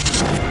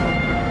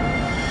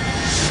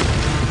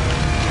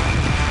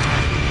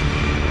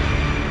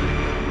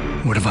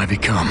 What have I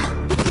become?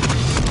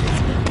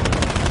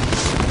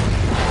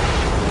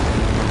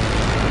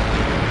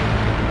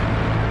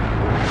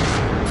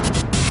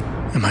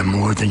 Am I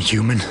more than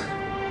human?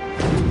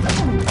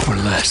 Or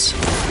less?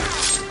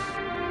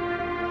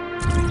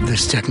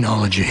 This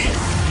technology,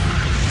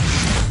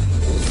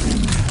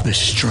 this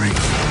strength,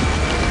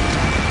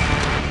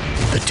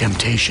 the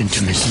temptation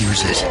to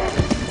misuse it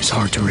is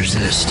hard to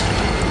resist.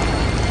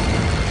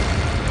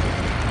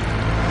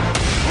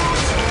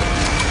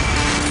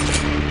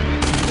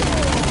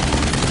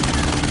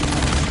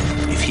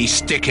 If he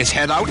stick his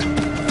head out,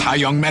 our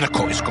young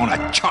medical is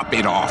gonna chop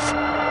it off.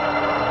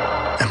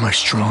 Am I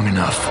strong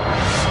enough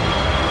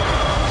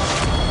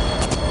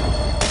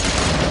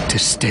to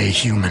stay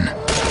human?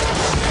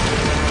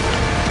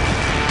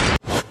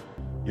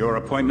 Your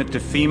appointment to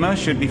FEMA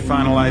should be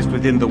finalized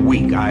within the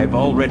week. I've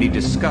already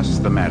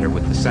discussed the matter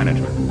with the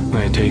senator.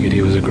 I take it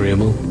he was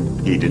agreeable?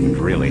 He didn't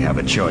really have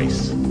a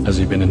choice. Has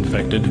he been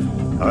infected?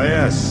 Oh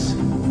yes,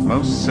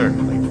 most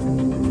certainly.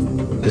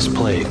 This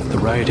plague, the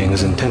rioting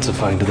is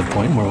intensifying to the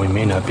point where we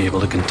may not be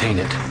able to contain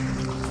it.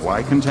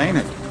 Why contain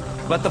it?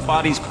 Let the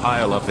bodies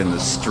pile up in the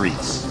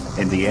streets.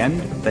 In the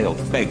end, they'll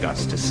beg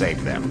us to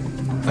save them.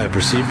 I've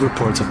received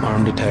reports of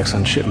armed attacks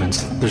on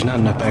shipments. There's not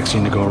enough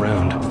vaccine to go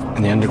around,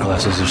 and the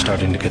underclasses are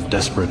starting to get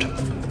desperate.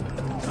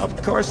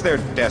 Of course they're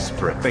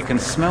desperate. They can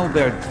smell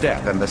their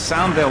death, and the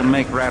sound they'll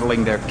make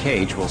rattling their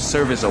cage will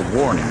serve as a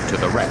warning to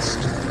the rest.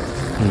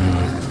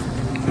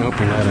 I hope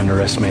you're not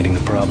underestimating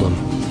the problem.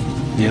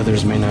 The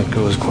others may not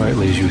go as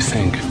quietly as you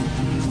think.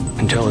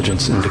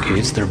 Intelligence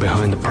indicates they're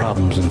behind the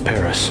problems in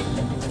Paris.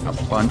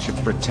 A bunch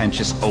of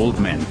pretentious old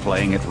men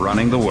playing at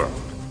running the world.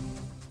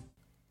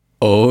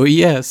 Oh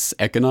yes,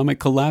 economic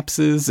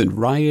collapses and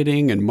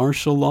rioting and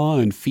martial law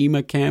and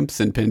FEMA camps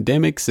and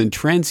pandemics and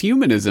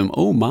transhumanism.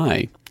 Oh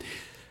my.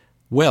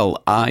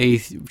 Well,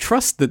 I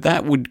trust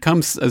that would come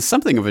as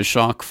something of a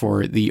shock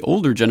for the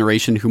older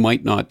generation who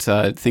might not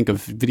think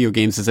of video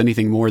games as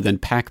anything more than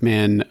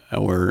Pac-Man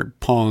or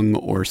Pong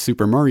or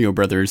Super Mario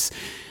Brothers.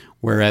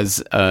 Whereas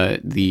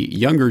the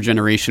younger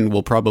generation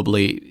will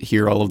probably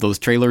hear all of those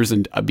trailers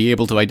and be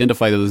able to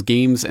identify those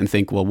games and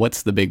think, well,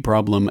 what's the big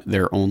problem?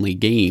 They're only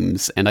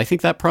games. And I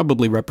think that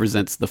probably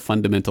represents the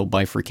fundamental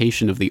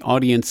bifurcation of the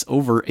audience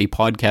over a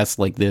podcast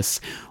like this,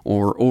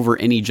 or over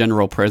any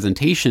general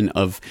presentation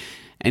of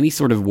any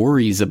sort of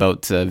worries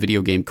about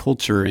video game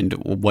culture and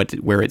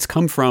where it's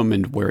come from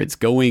and where it's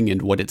going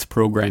and what it's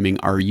programming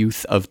our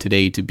youth of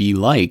today to be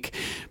like.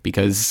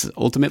 Because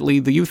ultimately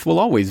the youth will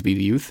always be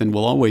the youth and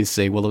will always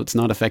say, well, it's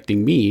not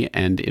affecting me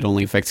and it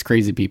only affects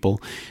crazy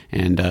people.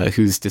 And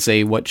who's to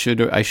say what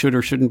I should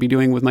or shouldn't be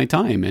doing with my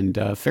time?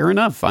 And fair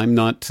enough, I'm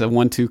not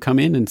one to come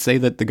in and say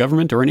that the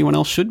government or anyone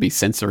else should be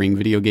censoring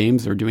video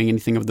games or doing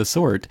anything of the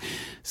sort.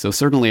 So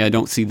certainly I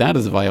don't see that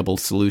as a viable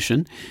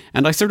solution.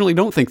 And I certainly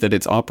don't think that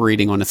it's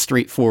operating on a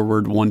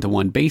straightforward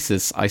one-to-one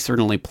basis. I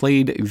certainly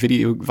played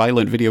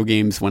violent video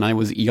games when I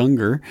was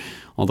younger,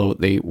 although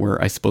they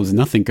were, I suppose,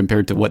 nothing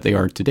compared to what they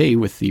are today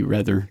with the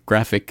rather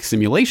graphic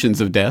simulations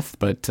of death.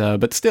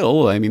 But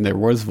still, I mean, there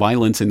was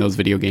violence in those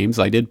video games.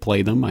 I did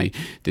play them. I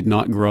did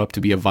not grow up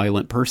to be a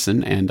violent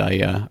person, and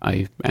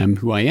I am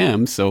who I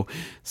am. So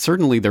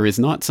certainly there is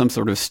not some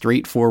sort of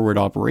straightforward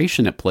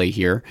operation at play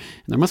here.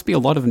 And there must be a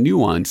lot of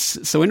nuance.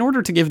 So in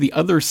order to give the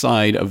other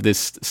side of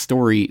this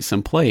story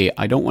some play,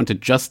 I don't want to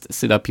just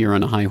sit up here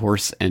on a high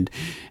horse and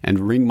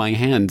wring my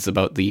hands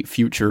about the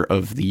future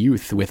of the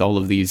youth with all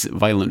of these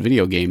violent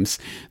video games.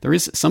 There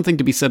is something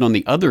to be said on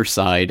the other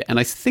side, and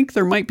I think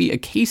there might be a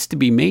case to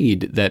be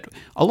made that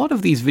a lot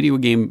of these video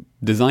game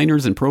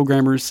designers and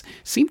programmers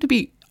seem to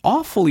be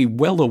awfully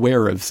well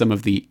aware of some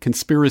of the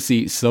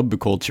conspiracy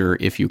subculture,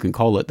 if you can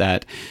call it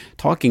that,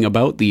 talking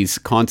about these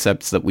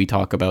concepts that we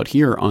talk about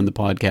here on the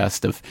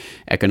podcast of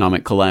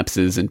economic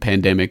collapses and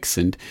pandemics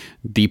and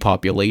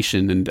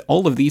depopulation, and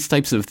all of these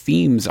types of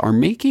themes are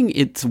making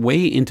its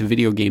way into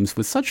video games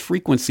with such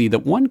frequency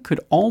that one could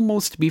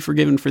almost be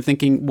forgiven for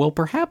thinking, well,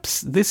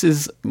 perhaps this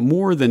is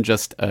more than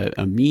just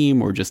a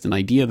meme or just an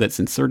idea that's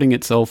inserting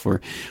itself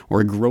or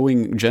a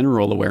growing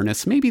general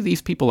awareness. Maybe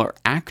these people are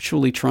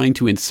actually trying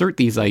to insert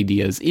these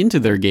ideas into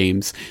their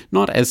games,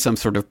 not as some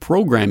sort of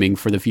programming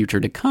for the future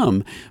to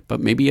come, but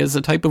maybe as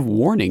a type of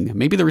warning.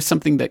 Maybe there is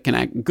something that can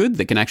act good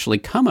that can actually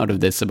come out of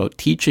this about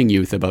teaching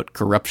youth about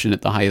corruption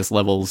at the highest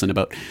levels and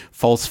about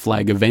false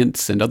flag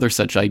events and other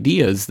such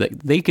ideas that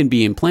they can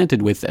be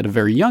implanted with at a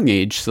very young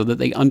age so that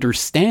they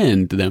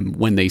understand them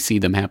when they see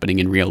them happening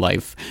in real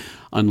life.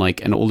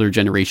 Unlike an older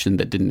generation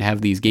that didn't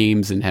have these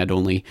games and had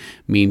only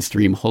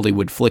mainstream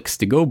Hollywood flicks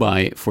to go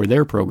by for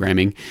their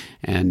programming,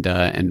 and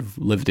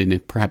lived in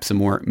perhaps a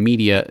more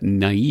media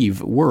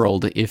naive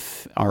world,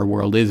 if our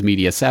world is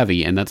media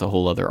savvy, and that's a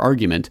whole other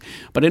argument.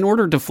 But in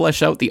order to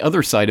flesh out the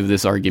other side of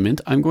this argument,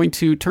 I'm going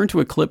to turn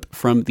to a clip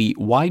from the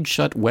Wide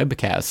Shut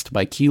webcast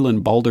by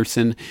Keelan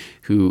Balderson,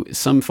 who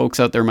some folks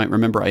out there might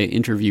remember I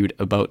interviewed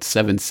about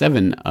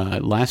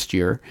 7/7 last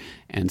year.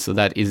 And so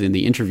that is in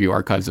the interview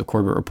archives of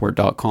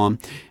CorbettReport.com.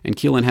 And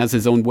Keelan has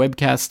his own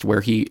webcast where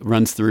he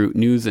runs through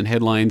news and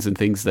headlines and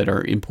things that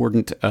are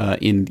important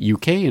in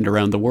UK and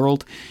around the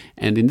world.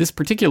 And in this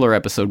particular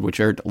episode,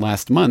 which aired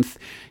last month,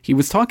 he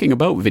was talking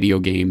about video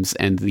games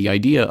and the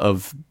idea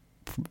of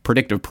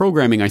predictive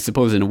programming, I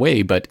suppose, in a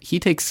way, but he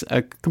takes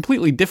a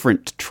completely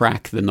different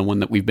track than the one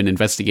that we've been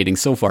investigating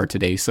so far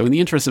today. So in the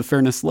interest of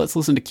fairness, let's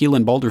listen to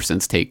Keelan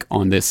Balderson's take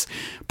on this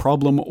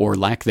problem or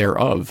lack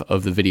thereof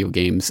of the video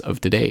games of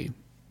today.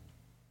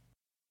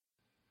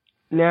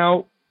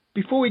 Now,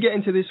 before we get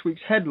into this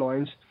week's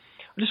headlines,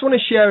 I just want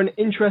to share an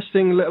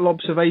interesting little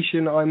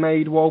observation I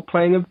made while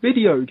playing a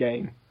video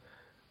game.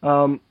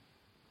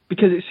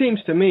 Because it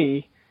seems to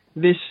me,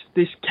 this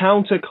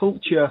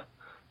counterculture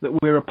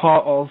that we're a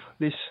part of,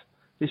 this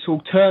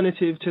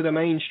alternative to the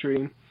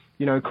mainstream,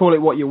 call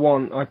it what you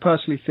want. I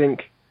personally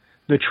think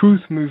the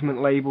truth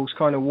movement label's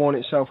kind of worn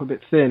itself a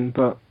bit thin,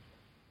 but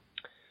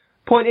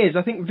point is,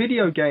 I think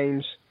video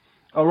games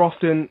are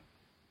often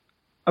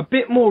a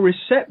bit more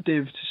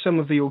receptive to some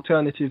of the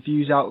alternative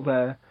views out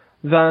there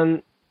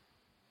than,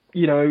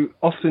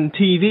 often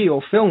TV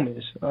or film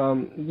is.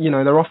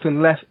 They're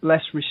often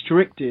less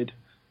restricted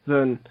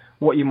than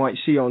what you might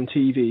see on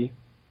TV.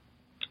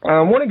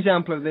 One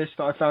example of this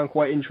that I found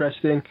quite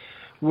interesting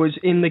was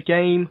in the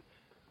game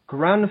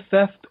Grand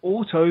Theft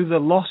Auto: The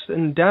Lost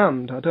and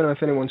Damned. I don't know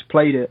if anyone's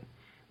played it.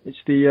 It's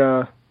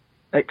the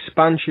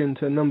expansion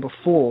to number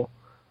 4.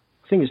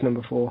 I think it's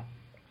number 4.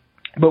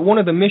 But one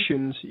of the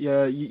missions,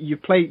 you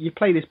play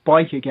this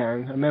biker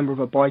gang, a member of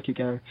a biker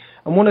gang,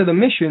 and one of the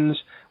missions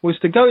was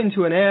to go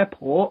into an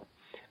airport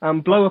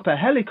and blow up a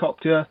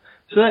helicopter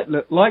so that it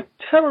looked like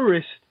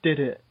terrorists did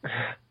it,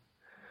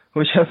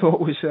 which I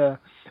thought was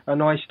a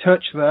nice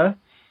touch there.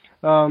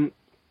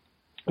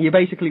 You're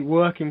basically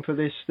working for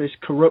this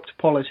corrupt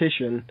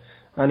politician,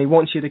 and he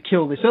wants you to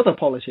kill this other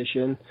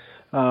politician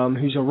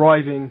who's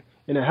arriving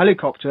in a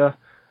helicopter,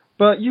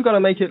 but you got to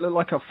make it look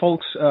like a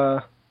false.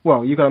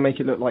 You got to make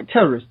it look like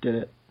terrorists did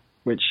it,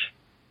 which,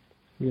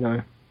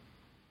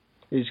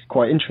 is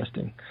quite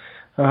interesting.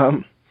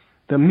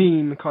 The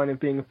meme kind of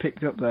being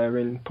picked up there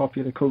in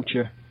popular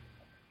culture.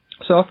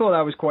 So I thought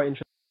that was quite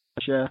interesting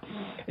to share.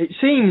 It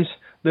seems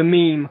the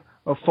meme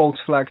of false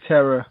flag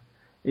terror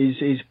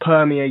is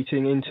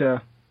permeating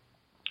into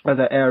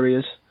other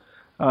areas.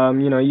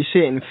 You see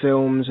it in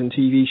films and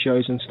TV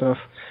shows and stuff.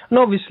 And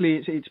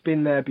obviously it's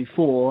been there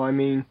before. I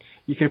mean,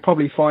 you could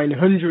probably find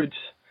hundreds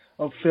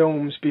of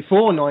films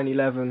before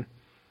 9/11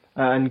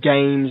 and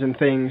games and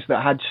things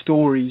that had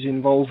stories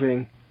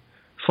involving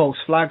false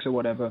flags or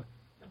whatever.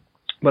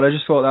 But I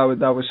just thought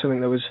that was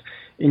something that was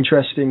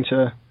interesting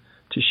to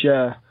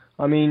share.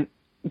 I mean,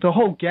 the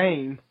whole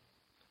game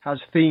has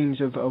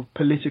themes of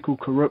political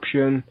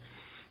corruption,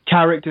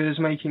 characters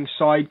making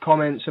side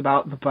comments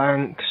about the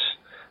banks.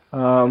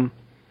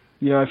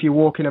 If you're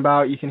walking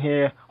about, you can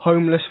hear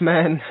homeless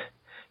men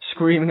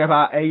screaming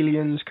about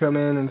aliens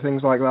coming and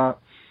things like that.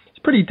 It's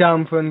a pretty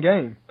damn fun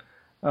game.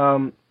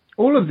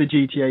 All of the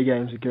GTA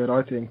games are good,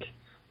 I think.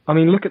 I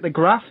mean, look at the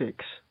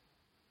graphics.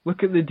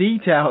 Look at the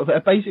detail.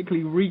 They're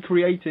basically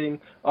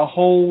recreating a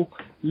whole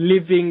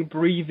living,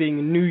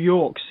 breathing New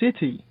York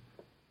City.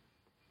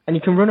 And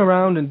you can run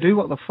around and do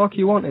what the fuck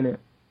you want in it.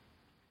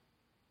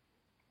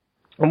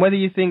 And whether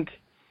you think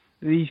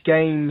these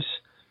games,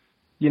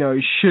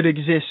 should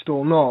exist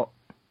or not,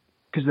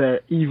 because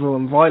they're evil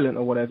and violent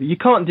or whatever, you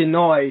can't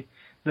deny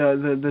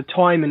the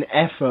time and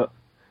effort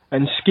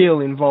and skill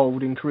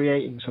involved in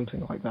creating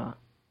something like that.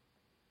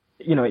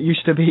 It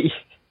used to be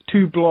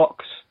 2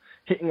 blocks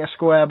hitting a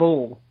square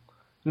ball.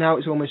 Now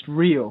it's almost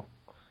real.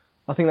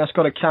 I think that's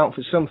got to count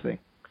for something.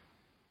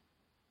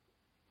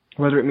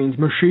 Whether it means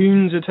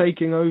machines are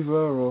taking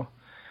over or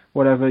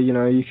whatever,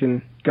 you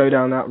can go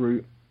down that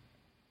route.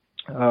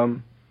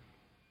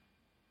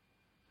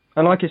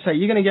 And like I say,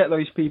 you're going to get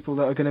those people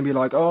that are going to be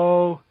like,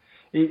 oh,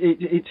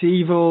 it's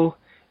evil,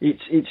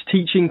 it's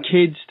teaching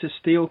kids to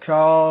steal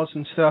cars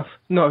and stuff.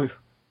 No.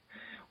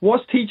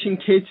 What's teaching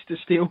kids to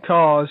steal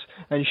cars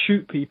and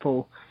shoot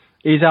people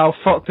is our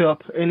fucked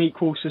up,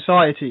 unequal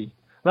society.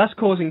 That's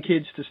causing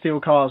kids to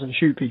steal cars and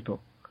shoot people,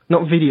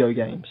 not video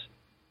games.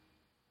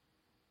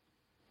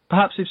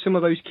 Perhaps if some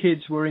of those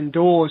kids were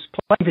indoors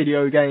playing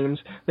video games,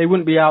 they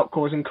wouldn't be out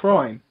causing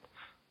crime.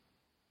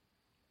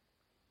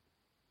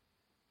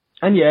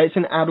 And yeah, it's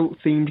an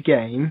adult-themed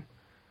game,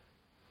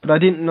 but I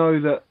didn't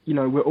know that,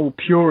 we're all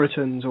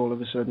Puritans all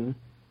of a sudden.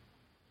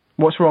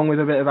 What's wrong with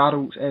a bit of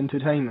adult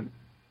entertainment?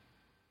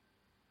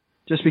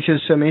 Just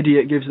because some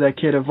idiot gives their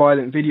kid a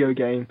violent video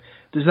game,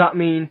 does that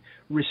mean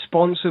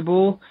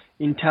responsible,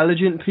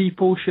 intelligent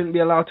people shouldn't be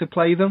allowed to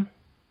play them?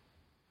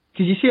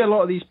 Because you see a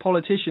lot of these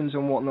politicians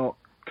and whatnot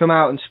come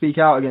out and speak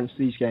out against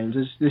these games.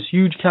 There's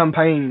huge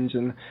campaigns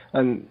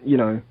and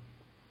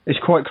it's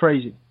quite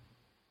crazy.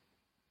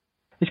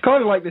 It's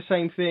kind of like the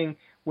same thing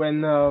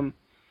when,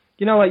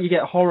 you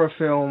get horror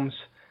films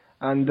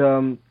and,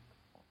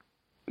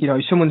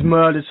 someone's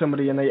murdered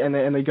somebody and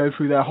they go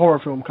through their horror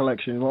film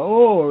collection.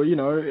 Like,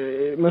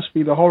 it must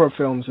be the horror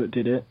films that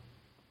did it.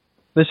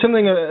 There's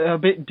something a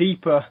bit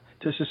deeper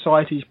to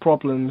society's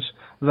problems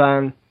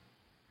than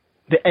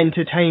the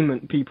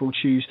entertainment people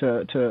choose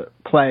to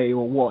play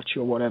or watch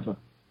or whatever.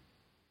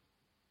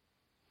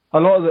 A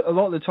lot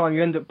of the time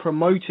you end up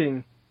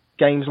promoting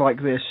games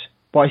like this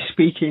by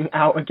speaking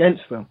out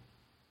against them.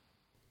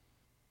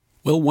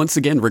 Well, once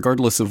again,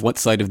 regardless of what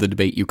side of the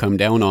debate you come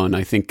down on,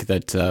 I think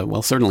that,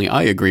 certainly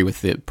I agree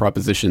with the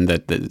proposition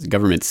that the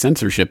government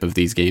censorship of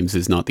these games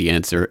is not the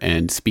answer,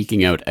 and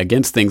speaking out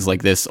against things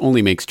like this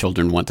only makes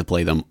children want to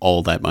play them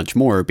all that much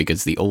more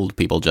because the old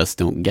people just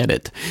don't get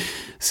it.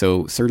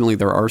 So certainly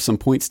there are some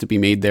points to be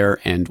made there,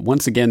 and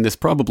once again, this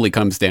probably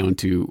comes down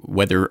to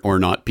whether or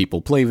not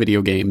people play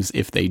video games.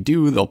 If they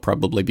do, they'll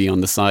probably be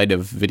on the side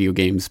of video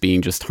games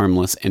being just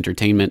harmless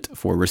entertainment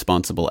for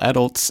responsible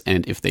adults,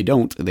 and if they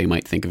don't, they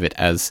might think of it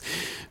as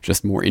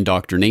just more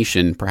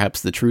indoctrination.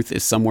 Perhaps the truth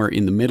is somewhere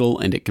in the middle,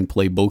 and it can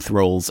play both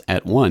roles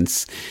at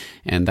once.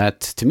 And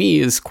that, to me,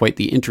 is quite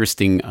the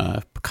interesting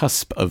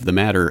cusp of the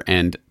matter,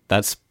 and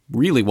that's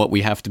really what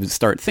we have to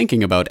start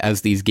thinking about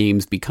as these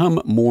games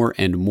become more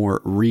and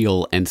more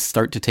real and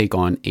start to take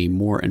on a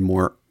more and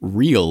more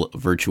real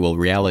virtual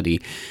reality.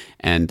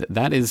 And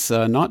that is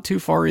not too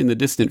far in the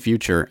distant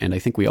future, and I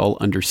think we all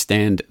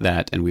understand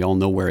that, and we all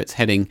know where it's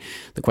heading.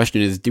 The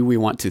question is, do we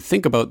want to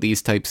think about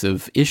these types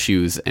of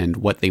issues and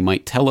what they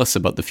might tell us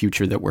about the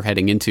future that we're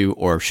heading into,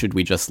 or should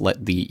we just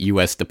let the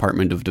U.S.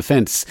 Department of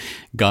Defense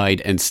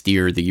guide and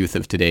steer the youth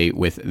of today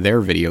with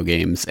their video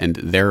games and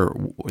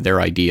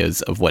their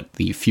ideas of what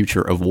the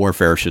future of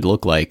warfare should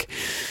look like?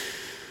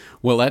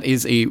 Well, that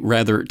is a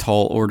rather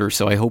tall order,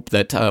 so I hope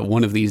that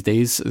one of these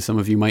days some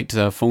of you might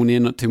phone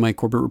in to my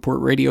Corbett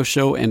Report radio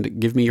show and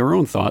give me your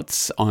own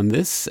thoughts on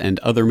this and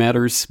other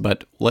matters,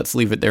 but let's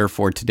leave it there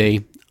for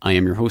today. I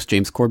am your host,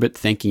 James Corbett,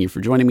 thanking you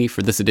for joining me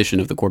for this edition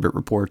of the Corbett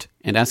Report,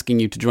 and asking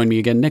you to join me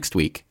again next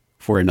week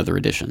for another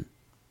edition.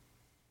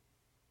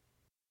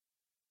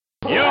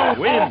 You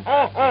win.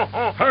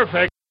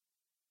 Perfect.